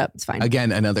won't look it up. It's fine.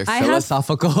 Again, another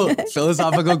philosophical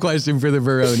question for the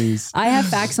Veronis. I have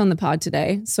facts on the pod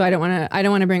today, so I don't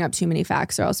want to bring up too many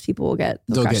facts, or else people will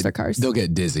crash their cars. They'll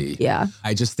get dizzy. Yeah.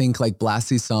 I just think like blast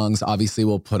these songs. Obviously,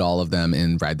 we'll put all of them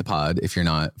in Ride the Pod. If you're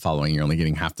not following, you're only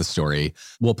getting half the story.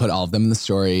 We'll put all of them in the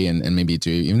story and maybe do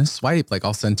even a swipe. Like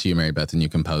I'll send to you, Mary Beth, and you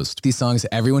can post these songs.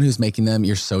 Everyone who's making them,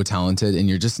 you're so talented and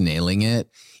you're just nailing it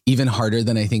even harder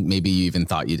than I think maybe you even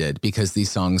thought you did, because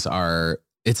these songs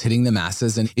it's hitting the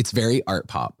masses and it's very art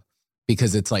pop,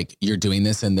 because it's like you're doing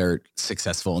this and they're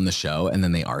successful in the show and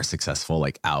then they are successful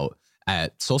like out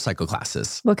at SoulCycle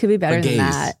classes. What could be better than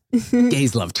that?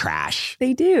 Gays love trash.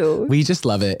 They do. We just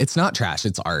love it. It's not trash,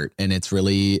 it's art. And it's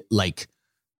really like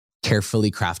carefully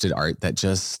crafted art that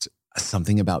just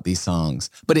something about these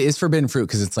songs. But it is forbidden fruit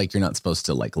because it's like you're not supposed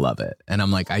to like love it. And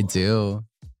I'm like, I do.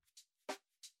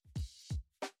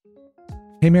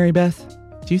 Hey, Mary Beth,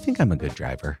 do you think I'm a good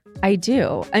driver? I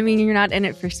do. I mean, you're not in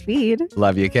it for speed.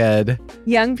 Love you, kid.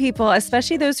 Young people,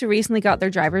 especially those who recently got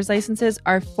their driver's licenses,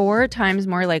 are 4 times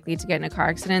more likely to get in a car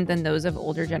accident than those of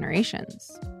older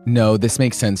generations. No, this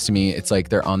makes sense to me. It's like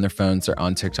they're on their phones, they're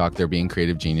on TikTok, they're being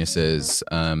creative geniuses.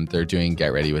 They're doing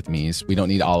Get Ready With Me's. We don't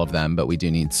need all of them, but we do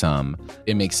need some.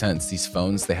 It makes sense. These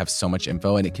phones, they have so much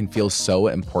info and it can feel so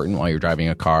important while you're driving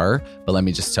a car. But let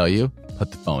me just tell you,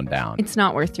 put the phone down. It's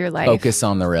not worth your life. Focus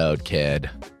on the road, kid.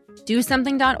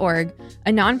 DoSomething.org,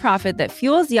 a nonprofit that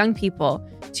fuels young people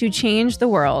to change the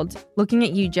world, looking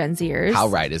at you Gen Zers. How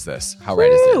right is this? How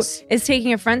right is this? Is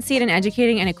taking a front seat and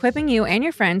educating and equipping you and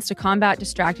your friends to combat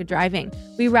distracted driving.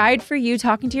 We ride for you,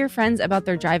 talking to your friends about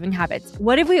their driving habits.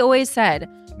 What have we always said?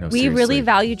 No, we seriously. really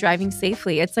value driving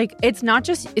safely. It's like, it's not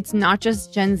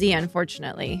just Gen Z,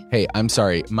 unfortunately. Hey, I'm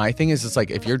sorry. My thing is, it's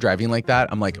like, if you're driving like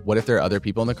that, I'm like, what if there are other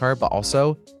people in the car? But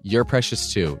also, you're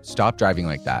precious too. Stop driving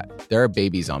like that. There are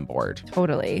babies on board.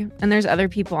 Totally. And there's other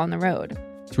people on the road.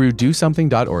 Through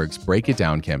DoSomething.org's Break It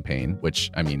Down campaign,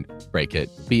 which, I mean, break it,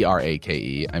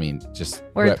 B-R-A-K-E. I mean, just...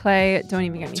 Wordplay, don't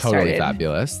even get me totally started.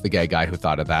 Fabulous. The gay guy who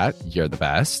thought of that, you're the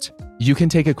best. You can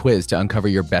take a quiz to uncover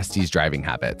your bestie's driving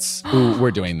habits. Ooh, we're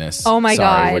doing this. Oh my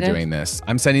Sorry, God. we're doing this.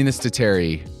 I'm sending this to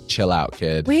Terry. Chill out,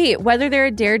 kid. Wait, whether they're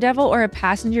a daredevil or a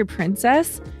passenger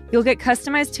princess, you'll get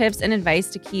customized tips and advice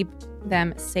to keep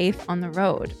them safe on the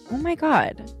road. Oh my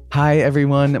God. Hi,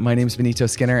 everyone. My name's Benito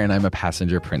Skinner, and I'm a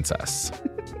passenger princess.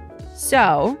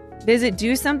 So visit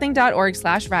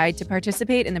DoSomething.org/ride to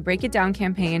participate in the Break It Down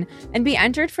campaign and be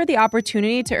entered for the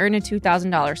opportunity to earn a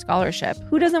 $2,000 scholarship.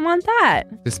 Who doesn't want that?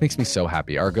 This makes me so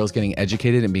happy. Our girl's getting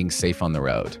educated and being safe on the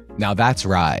road. Now that's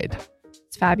ride.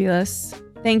 It's fabulous.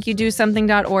 Thank you,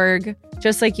 DoSomething.org.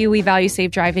 Just like you, we value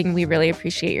safe driving. We really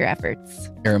appreciate your efforts.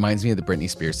 It reminds me of the Britney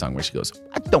Spears song where she goes,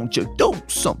 "Why don't you do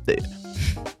something?"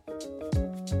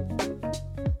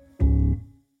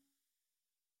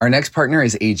 Our next partner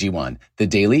is AG1, the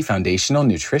daily foundational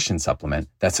nutrition supplement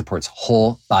that supports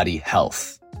whole body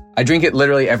health. I drink it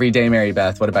literally every day, Mary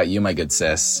Beth. What about you, my good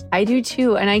sis? I do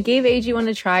too. And I gave AG1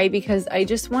 a try because I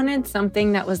just wanted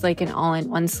something that was like an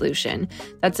all-in-one solution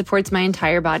that supports my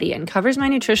entire body and covers my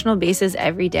nutritional bases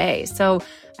every day. So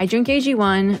I drink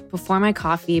AG1 before my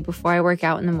coffee, before I work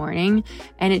out in the morning,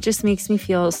 and it just makes me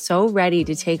feel so ready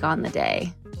to take on the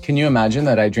day. Can you imagine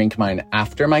that I drink mine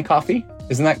after my coffee?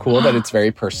 Isn't that cool that it's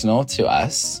very personal to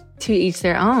us? To each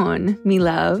their own, me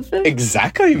love.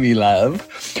 Exactly, me love.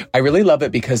 I really love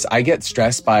it because I get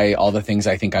stressed by all the things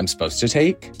I think I'm supposed to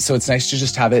take. So it's nice to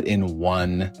just have it in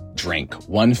one drink,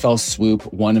 one fell swoop,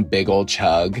 one big old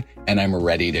chug, and I'm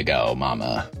ready to go,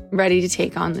 mama. Ready to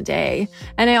take on the day.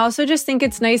 And I also just think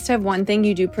it's nice to have one thing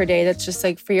you do per day that's just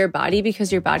like for your body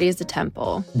because your body is a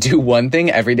temple. Do one thing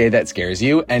every day that scares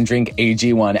you and drink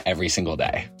AG1 every single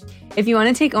day. If you want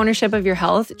to take ownership of your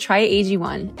health, try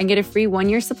AG1 and get a free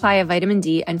 1-year supply of vitamin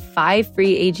D and 5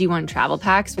 free AG1 travel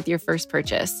packs with your first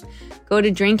purchase. Go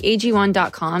to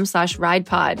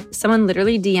drinkag1.com/ridepod. Someone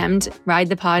literally DM'd Ride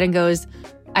the Pod and goes,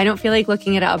 I don't feel like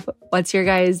looking it up. What's your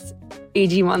guys'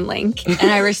 AG1 link? And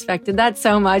I respected that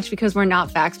so much because we're not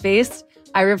facts-based.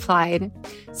 I replied.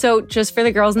 So just for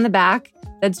the girls in the back,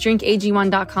 that's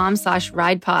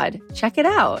drinkag1.com/ridepod. Check it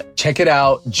out. Check it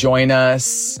out. Join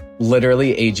us.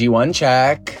 Literally AG1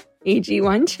 check.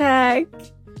 AG1 check.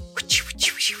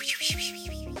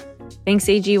 Thanks,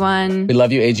 AG1. We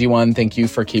love you, AG1. Thank you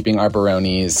for keeping our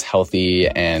baronis healthy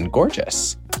and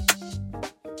gorgeous.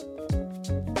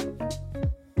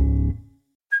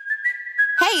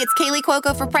 Hey, it's Kaylee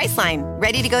Cuoco for Priceline.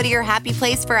 Ready to go to your happy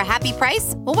place for a happy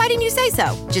price? Well, why didn't you say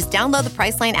so? Just download the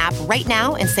Priceline app right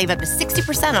now and save up to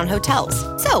 60% on hotels.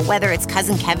 So whether it's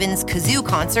Cousin Kevin's Kazoo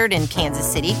Concert in Kansas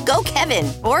City, go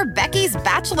Kevin, or Becky's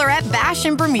Bachelorette Bash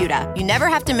in Bermuda, you never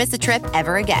have to miss a trip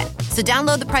ever again. So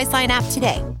download the Priceline app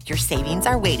today. Your savings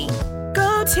are waiting.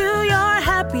 Go to your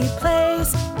happy place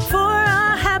for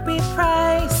a happy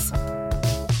price.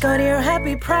 Go to your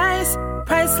happy price,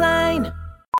 Priceline.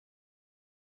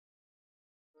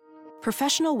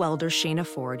 Professional welder Shayna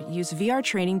Ford used VR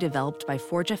training developed by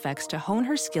ForgeFX to hone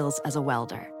her skills as a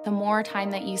welder. The more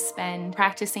time that you spend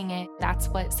practicing it, that's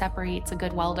what separates a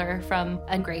good welder from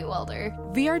a great welder.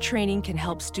 VR training can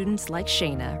help students like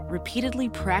Shayna repeatedly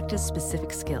practice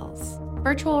specific skills.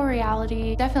 Virtual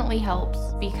reality definitely helps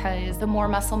because the more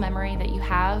muscle memory that you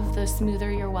have, the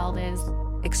smoother your weld is.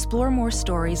 Explore more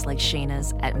stories like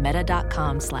Shayna's at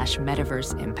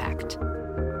meta.com/metaverseimpact.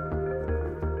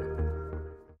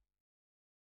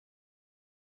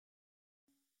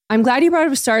 I'm glad you brought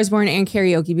up A Star is Born and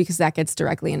karaoke because that gets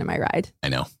directly into my ride. I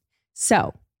know.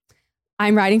 So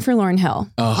I'm riding for Lauryn Hill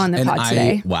on the pod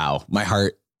today. Wow. My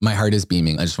heart is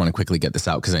beaming. I just want to quickly get this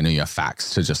out because I know you have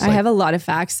facts to just I have a lot of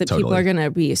facts that people are going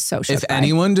to be so shook If by.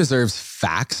 anyone deserves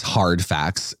facts, hard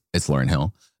facts, it's Lauryn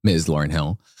Hill, Ms. Lauryn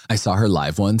Hill. I saw her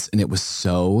live once and it was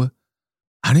so,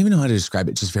 I don't even know how to describe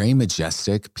it. Just very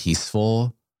majestic,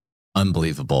 peaceful,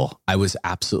 unbelievable. I was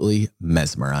absolutely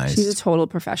mesmerized. She's a total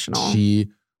professional. She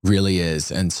really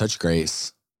is. And such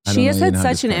grace. She has had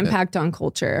such an impact on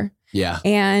culture. Yeah.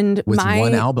 And with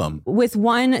one album. With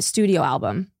one studio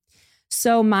album.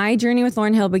 So my journey with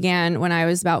Lauryn Hill began when I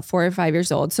was about 4 or 5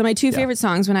 years old. So my two favorite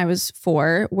songs when I was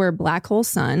 4 were Black Hole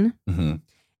Sun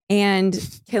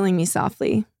and Killing Me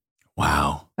Softly.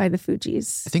 Wow. By the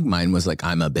Fugees. I think mine was like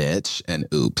I'm a Bitch and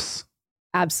Oops.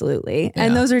 Absolutely. Yeah.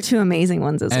 And those are two amazing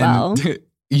ones as well.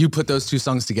 You put those two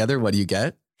songs together, what do you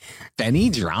get? Benny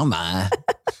Drama.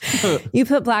 You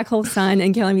put Black Hole Sun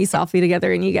and Killing Me Softly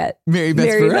together and you get Mary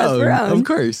Beth Barone. Of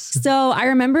course. So I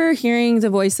remember hearing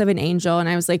the voice of an angel and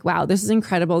I was like, wow, this is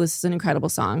incredible. This is an incredible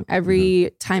song.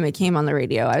 Every time it came on the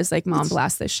radio, I was like, Mom,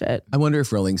 blast this shit. I wonder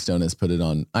if Rolling Stone has put it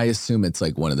on. I assume it's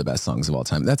like one of the best songs of all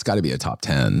time. That's got to be a top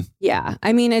 10. Yeah.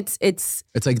 I mean, it's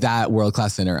like that World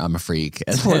Class Sinner, I'm a Freak.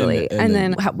 Totally. And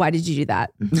then why did you do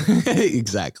that?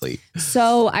 Exactly.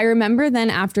 So I remember then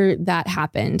after that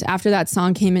happened, after that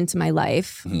song came into my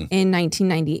life in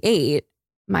 1998,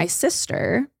 my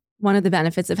sister, one of the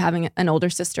benefits of having an older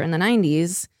sister in the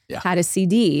 90s, had a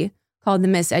CD called The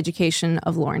Miseducation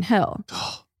of Lauryn Hill.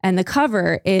 And the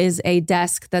cover is a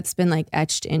desk that's been like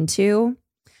etched into.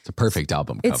 It's a perfect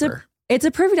album cover. It's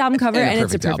a perfect album cover and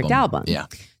it's a perfect album. Yeah.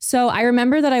 So I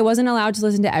remember that I wasn't allowed to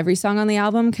listen to every song on the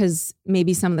album because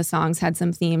maybe some of the songs had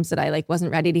some themes that I like wasn't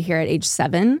ready to hear at age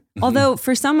 7. Although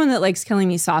for someone that likes Killing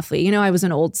Me Softly, you know, I was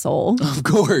an old soul. Of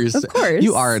course. Of course.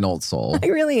 You are an old soul. I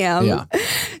really am. Yeah.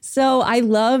 So I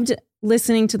loved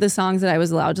listening to the songs that I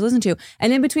was allowed to listen to.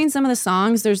 And in between some of the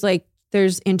songs,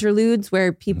 there's interludes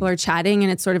where people are chatting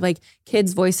and it's sort of like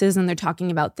kids' voices and they're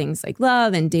talking about things like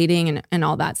love and dating and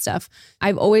all that stuff.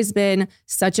 I've always been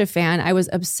such a fan. I was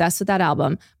obsessed with that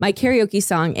album. My karaoke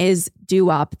song is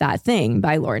Doo-Wop That Thing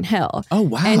by Lauryn Hill. Oh,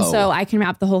 wow. And so I can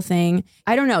rap the whole thing.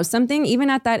 I don't know, something even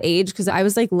at that age, because I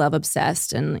was like love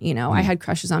obsessed and, you know, I had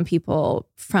crushes on people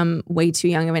from way too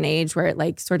young of an age where it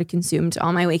like sort of consumed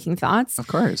all my waking thoughts. Of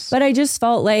course. But I just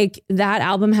felt like that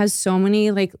album has so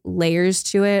many like layers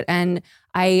to it. And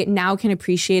I now can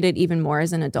appreciate it even more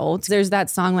as an adult. There's that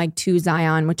song like To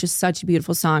Zion, which is such a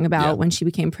beautiful song about when she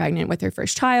became pregnant with her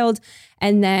first child.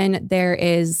 And then there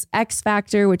is X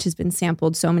Factor, which has been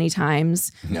sampled so many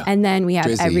times. Yeah. And then we have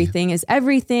Drizzy. Everything is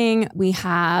Everything. We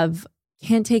have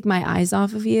Can't Take My Eyes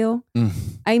Off of You.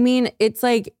 I mean, it's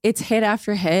like, it's hit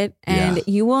after hit and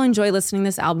you will enjoy listening to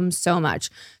this album so much.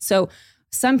 So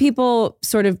some people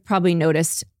sort of probably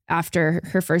noticed after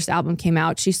her first album came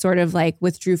out, she sort of like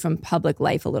withdrew from public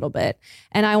life a little bit.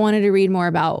 And I wanted to read more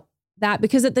about that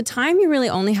because at the time you really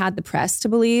only had the press to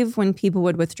believe when people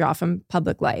would withdraw from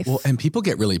public life. Well, and people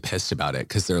get really pissed about it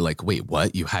because they're like, wait,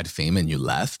 what? You had fame and you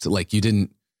left? Like you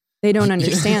didn't. They don't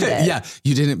understand it. Yeah.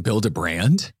 You didn't build a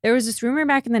brand. There was this rumor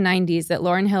back in the 90s that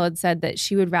Lauryn Hill had said that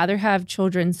she would rather have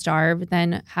children starve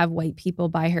than have white people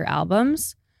buy her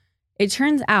albums. It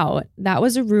turns out that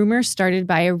was a rumor started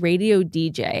by a radio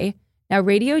DJ. Now,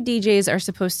 radio DJs are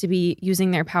supposed to be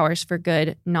using their powers for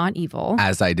good, not evil.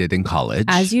 As I did in college.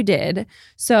 As you did.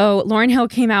 So Lauryn Hill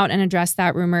came out and addressed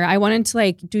that rumor. I wanted to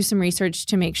like do some research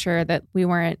to make sure that we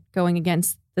weren't going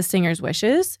against the singer's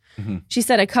wishes. She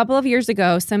said a couple of years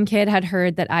ago, some kid had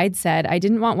heard that I'd said I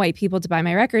didn't want white people to buy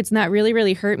my records. And that really,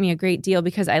 really hurt me a great deal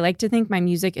because I like to think my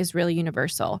music is really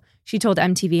universal. She told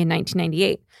MTV in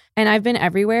 1998. And I've been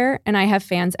everywhere and I have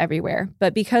fans everywhere.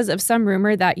 But because of some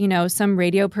rumor that, you know, some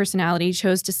radio personality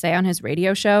chose to say on his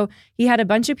radio show, he had a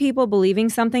bunch of people believing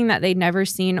something that they'd never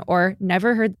seen or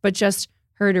never heard, but just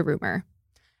heard a rumor.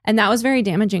 And that was very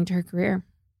damaging to her career.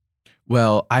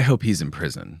 Well, I hope he's in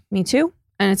prison. Me too.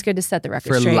 And it's good to set the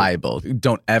record straight. For libel.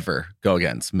 Don't ever go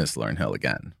against Miss Lauryn Hill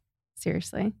again.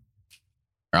 Seriously.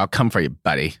 Or I'll come for you,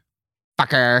 buddy.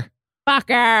 Fucker.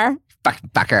 Fucker.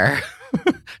 Fucker.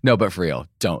 No, but for real,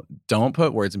 don't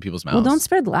put words in people's mouths. Well, don't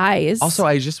spread lies. Also,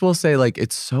 I just will say, like,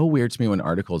 it's so weird to me when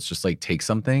articles just like take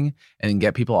something and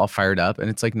get people all fired up. And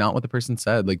it's like not what the person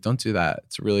said. Like, don't do that.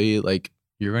 It's really like,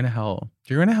 you're going to hell.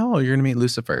 You're going to hell. You're going to meet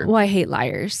Lucifer. Well, I hate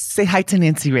liars. Say hi to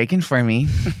Nancy Reagan for me.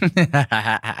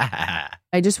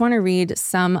 I just want to read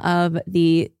some of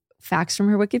the facts from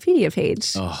her Wikipedia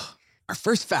page. Oh, our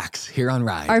first facts here on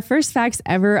Ride. Our first facts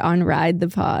ever on Ride the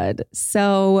Pod.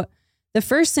 So the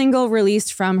first single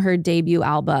released from her debut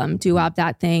album, Doo-Wop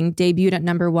That Thing, debuted at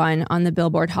 #1 on the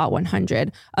Billboard Hot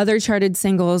 100. Other charted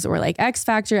singles were like X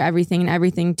Factor, Everything and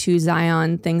Everything, To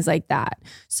Zion, things like that.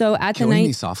 So at the night, Killing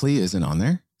Me Softly isn't on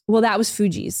there? Well, that was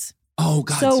Fugees. Oh,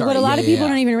 God, So sorry. what a lot of people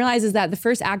don't even realize is that the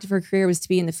first act of her career was to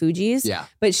be in the Fugees. Yeah.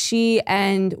 But she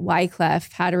and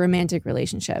Wyclef had a romantic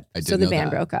relationship. So the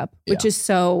band broke up, which is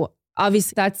so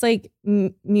obviously that's like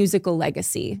musical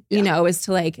legacy, you know, is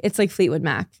to like, it's like Fleetwood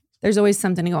Mac. There's always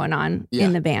something going on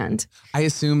in the band. I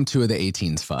assume 2 of the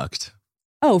 18s fucked.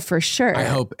 Oh, for sure. I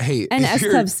hope. Hey, and S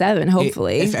Club 7,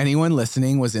 hopefully. If anyone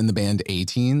listening was in the band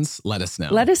A-Teens, let us know.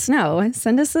 Let us know.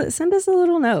 Send us a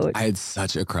little note. I had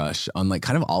such a crush on like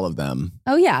kind of all of them.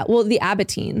 Oh yeah, well the ABBA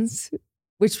teens,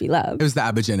 which we love. It was the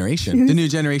ABBA generation, the new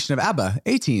generation of ABBA,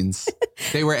 A-Teens.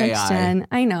 They were Next AI. gen,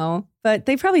 I know, but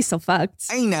they probably still fucked.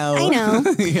 I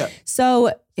know. Yeah.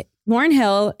 So Lauryn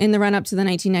Hill, in the run-up to the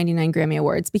 1999 Grammy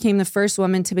Awards, became the first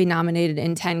woman to be nominated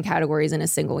in 10 categories in a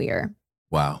single year.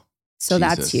 Wow. So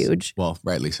that's huge. Well,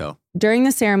 rightly so. During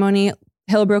the ceremony,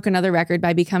 Hill broke another record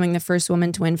by becoming the first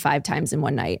woman to win 5 times in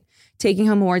one night, taking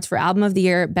home awards for Album of the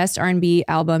Year, Best R&B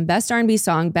Album, Best R&B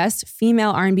Song, Best Female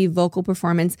R&B Vocal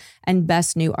Performance, and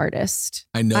Best New Artist.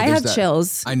 I know. I have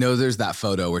chills. I know there's that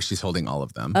photo where she's holding all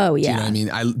of them. Oh, yeah. Do you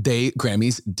know what I mean?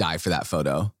 Grammys die for that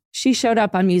photo. She showed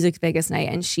up on Music's Biggest Night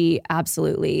and she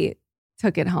absolutely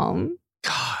took it home.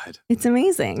 God. It's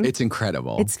amazing. It's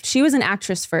incredible. She was an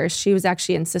actress first. She was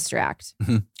actually in Sister Act.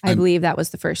 I believe that was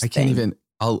the first thing.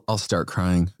 I'll start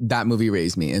crying. That movie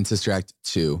raised me. And Sister Act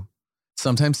 2.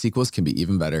 Sometimes sequels can be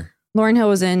even better. Lauryn Hill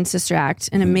was in Sister Act,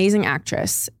 an amazing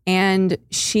actress. And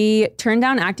she turned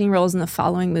down acting roles in the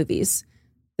following movies.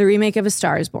 The remake of A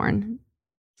Star is Born,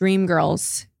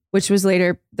 Dreamgirls, which was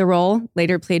later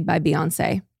played by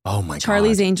Beyonce. Oh my God.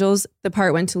 Charlie's Angels, the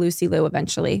part went to Lucy Liu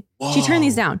eventually. Whoa. She turned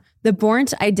these down. The Bourne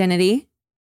Identity.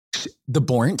 The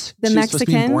Bourne? The She was Mexican. supposed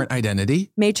to be Bourne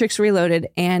Identity? Matrix Reloaded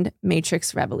and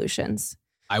Matrix Revolutions.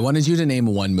 I wanted you to name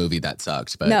one movie that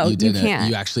sucked, but no, you didn't. You can't.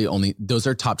 You actually those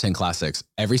are top 10 classics.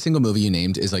 Every single movie you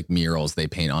named is like murals they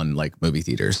paint on like movie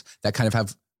theaters that kind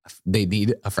of they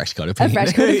need a fresh coat of paint. A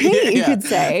fresh coat of paint, you could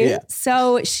say. Yeah.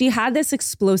 So she had this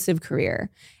explosive career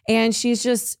and she's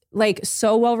just like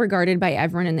so well regarded by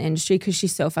everyone in the industry because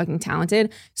she's so fucking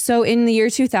talented. So in the year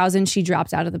 2000, she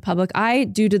dropped out of the public eye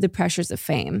due to the pressures of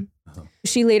fame. Uh-huh.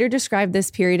 She later described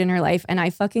this period in her life, and I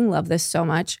fucking love this so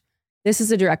much. This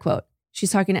is a direct quote.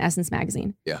 She's talking to Essence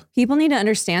magazine. Yeah. People need to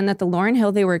understand that the Lauryn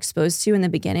Hill they were exposed to in the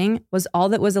beginning was all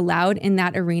that was allowed in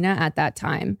that arena at that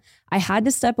time. I had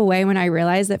to step away when I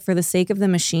realized that for the sake of the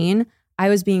machine, I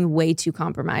was being way too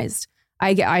compromised.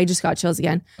 I just got chills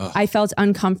again. Ugh. I felt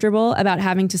uncomfortable about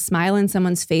having to smile in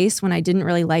someone's face when I didn't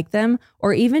really like them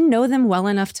or even know them well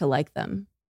enough to like them.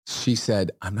 She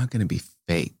said, I'm not going to be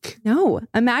fake. No.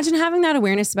 Imagine having that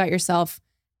awareness about yourself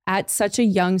at such a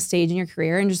young stage in your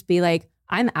career and just be like,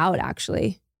 I'm out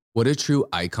actually. What a true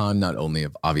icon, not only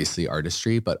of obviously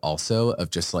artistry, but also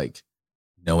of just like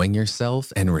knowing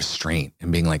yourself and restraint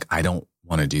and being like, I don't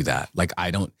want to do that. Like,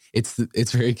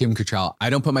 it's very Kim Cattrall. I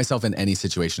don't put myself in any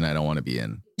situation I don't want to be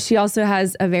in. She also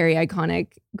has a very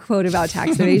iconic quote about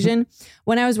tax evasion.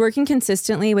 When I was working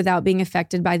consistently without being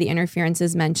affected by the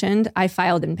interferences mentioned, I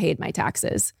filed and paid my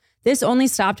taxes. This only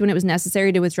stopped when it was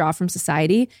necessary to withdraw from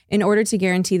society in order to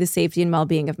guarantee the safety and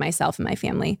well-being of myself and my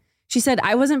family. She said,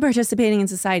 I wasn't participating in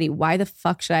society. Why the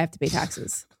fuck should I have to pay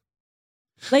taxes?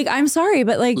 Like, I'm sorry,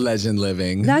 but like legend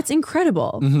living. That's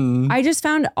incredible. Mm-hmm. I just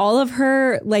found all of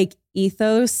her like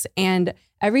ethos and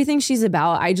everything she's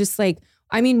about.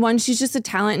 One, she's just a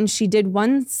talent and she did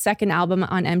one second album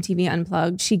on MTV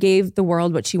Unplugged. She gave the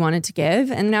world what she wanted to give.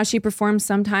 And now she performs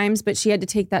sometimes, but she had to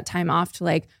take that time off to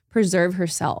like preserve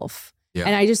herself. Yeah.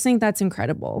 And I just think that's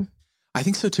incredible. I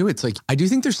think so too. It's like, I do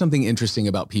think there's something interesting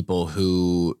about people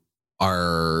who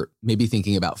are maybe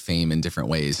thinking about fame in different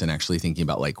ways and actually thinking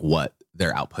about like what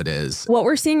their output is. What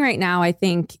we're seeing right now, I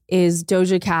think, is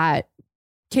Doja Cat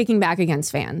kicking back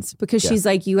against fans because she's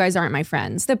like, you guys aren't my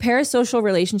friends. The parasocial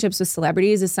relationships with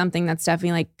celebrities is something that's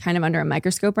definitely like kind of under a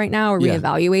microscope right now. We're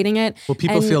reevaluating it. Well,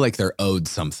 people feel like they're owed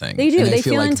something. They do. They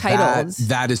feel like entitled.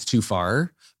 That is too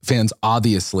far. Fans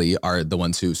obviously are the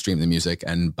ones who stream the music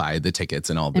and buy the tickets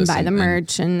and all this. And buy the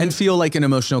merch. And feel like an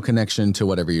emotional connection to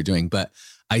whatever you're doing. But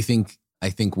I think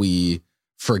we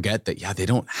forget that, they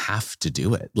don't have to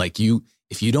do it. Like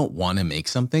if you don't want to make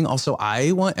something, also,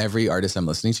 I want every artist I'm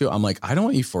listening to, I'm like, I don't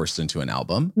want you forced into an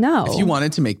album. No. If you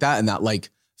wanted to make that and that like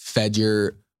fed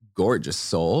your gorgeous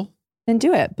soul, then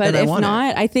do it. But if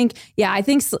not, I think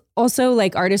also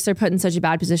like artists are put in such a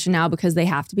bad position now because they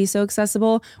have to be so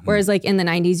accessible. Mm-hmm. Whereas like in the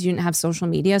 90s, you didn't have social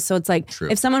media. So it's like,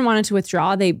 if someone wanted to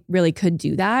withdraw, they really could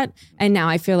do that. And now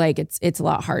I feel like it's a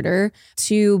lot harder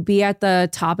to be at the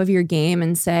top of your game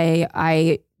and say,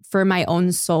 for my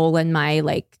own soul and my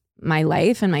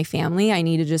life and my family, I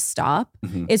need to just stop.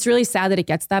 Mm-hmm. It's really sad that it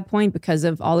gets to that point because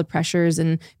of all the pressures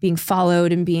and being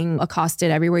followed and being accosted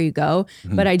everywhere you go.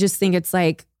 Mm-hmm. But I just think it's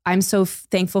like, I'm so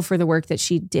thankful for the work that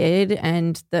she did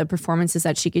and the performances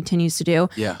that she continues to do.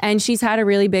 Yeah. And she's had a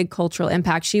really big cultural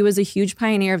impact. She was a huge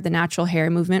pioneer of the natural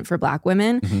hair movement for Black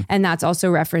women. Mm-hmm. And that's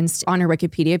also referenced on her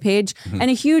Wikipedia page. Mm-hmm.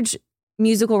 And a huge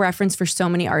musical reference for so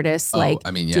many artists like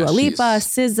Dua Lipa,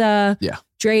 SZA,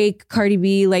 Drake, Cardi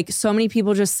B. Like so many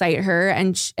people just cite her,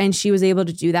 and she was able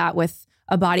to do that with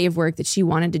a body of work that she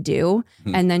wanted to do.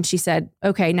 And then she said,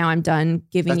 okay, now I'm done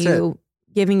giving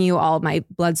you all my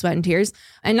blood, sweat, and tears.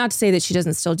 And not to say that she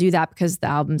doesn't still do that, because the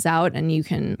album's out and you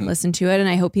can listen to it. And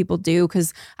I hope people do,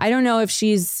 because I don't know if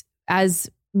she's as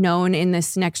known in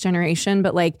this next generation,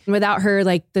 but like without her,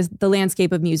 like the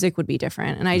landscape of music would be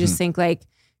different. And I just think like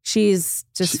she's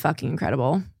just fucking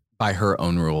incredible. By her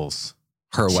own rules,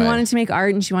 her way. She wanted to make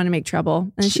art and she wanted to make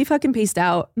trouble. And she fucking peaced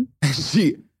out.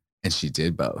 And she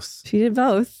did both. She did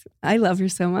both. I love her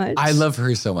so much. I love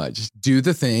her so much. Do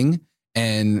the thing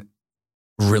and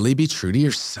really be true to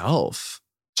yourself.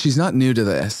 She's not new to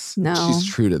this. No.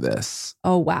 She's true to this.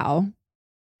 Oh, wow.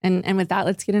 And with that,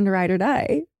 let's get into Ride or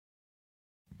Die.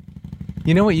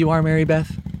 You know what you are, Mary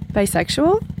Beth?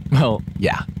 Bisexual? Well,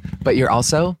 yeah. But you're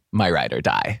also my ride or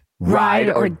die. Ride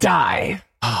or die.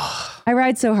 I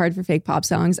ride so hard for fake pop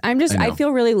songs. I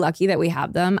feel really lucky that we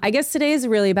have them. I guess today is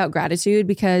really about gratitude,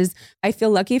 because I feel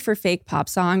lucky for fake pop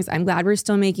songs. I'm glad we're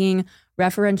still making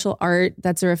referential art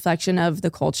that's a reflection of the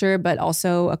culture, but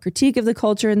also a critique of the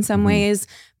culture in some ways.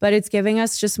 But it's giving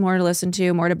us just more to listen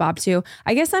to, more to bop to.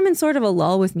 I guess I'm in sort of a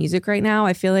lull with music right now.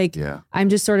 I feel like I'm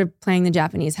just sort of playing the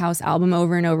Japanese house album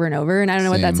over and over and over. And I don't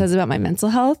know what that says about my mental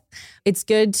health. It's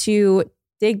good to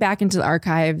dig back into the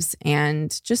archives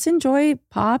and just enjoy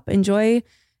pop, enjoy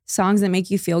songs that make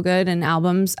you feel good, and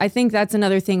albums. I think that's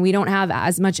another thing. We don't have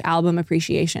as much album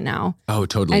appreciation now. Oh,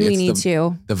 totally. And we need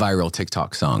to. The viral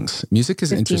TikTok songs. Music is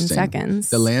 15 interesting. seconds.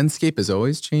 The landscape is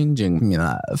always changing.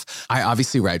 Love. I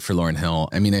obviously ride for Lauryn Hill.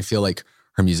 I mean, I feel like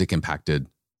her music impacted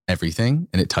everything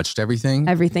and it touched everything.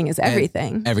 Everything is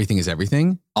everything. And everything is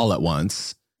everything all at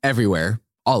once, everywhere,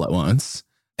 all at once.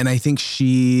 And I think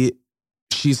she's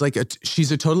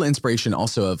a total inspiration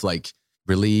also of like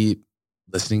really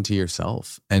listening to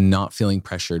yourself and not feeling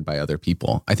pressured by other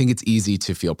people. I think it's easy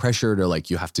to feel pressured or like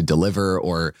you have to deliver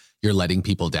or you're letting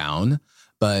people down.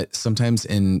 But sometimes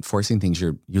in forcing things,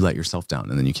 you let yourself down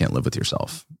and then you can't live with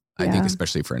yourself. I think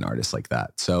especially for an artist like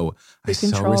that. So I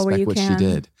so respect what she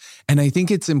did. And I think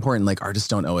it's important, like artists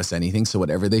don't owe us anything. So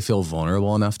whatever they feel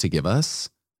vulnerable enough to give us,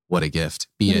 what a gift.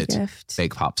 Be it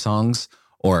fake pop songs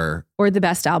or the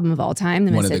best album of all time,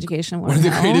 The Miseducation of one of the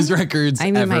greatest records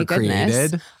ever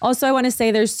created. Also, I want to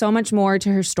say there's so much more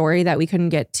to her story that we couldn't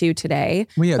get to today.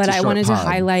 But I wanted to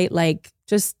highlight like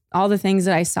just all the things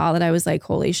that I saw that I was like,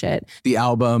 holy shit. The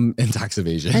album and tax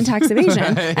evasion.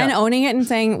 And owning it and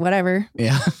saying, whatever.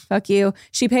 Yeah. Fuck you.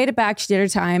 She paid it back. She did her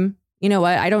time. You know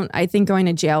what? I think going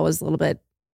to jail was a little bit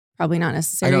probably not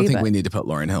necessary. I don't think we need to put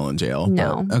Lauryn Hill in jail.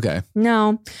 No. But okay.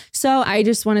 No. So I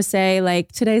just want to say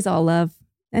like today's all love.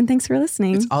 And thanks for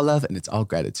listening. It's all love and it's all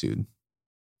gratitude.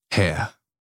 Hair.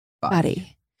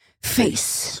 Body.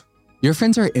 Face. Your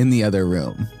friends are in the other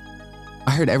room.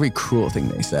 I heard every cruel thing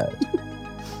they said.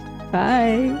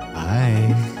 Bye.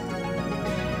 Bye.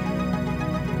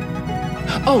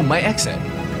 Oh, my exit.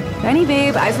 Benny,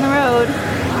 babe. Eyes on the road.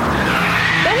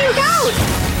 Benny, look out!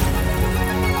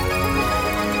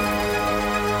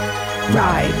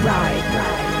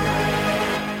 Ride.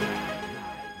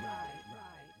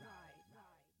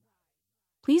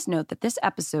 Please note that this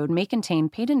episode may contain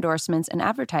paid endorsements and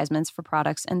advertisements for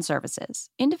products and services.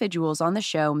 Individuals on the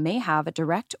show may have a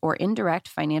direct or indirect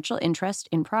financial interest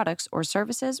in products or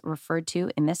services referred to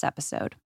in this episode.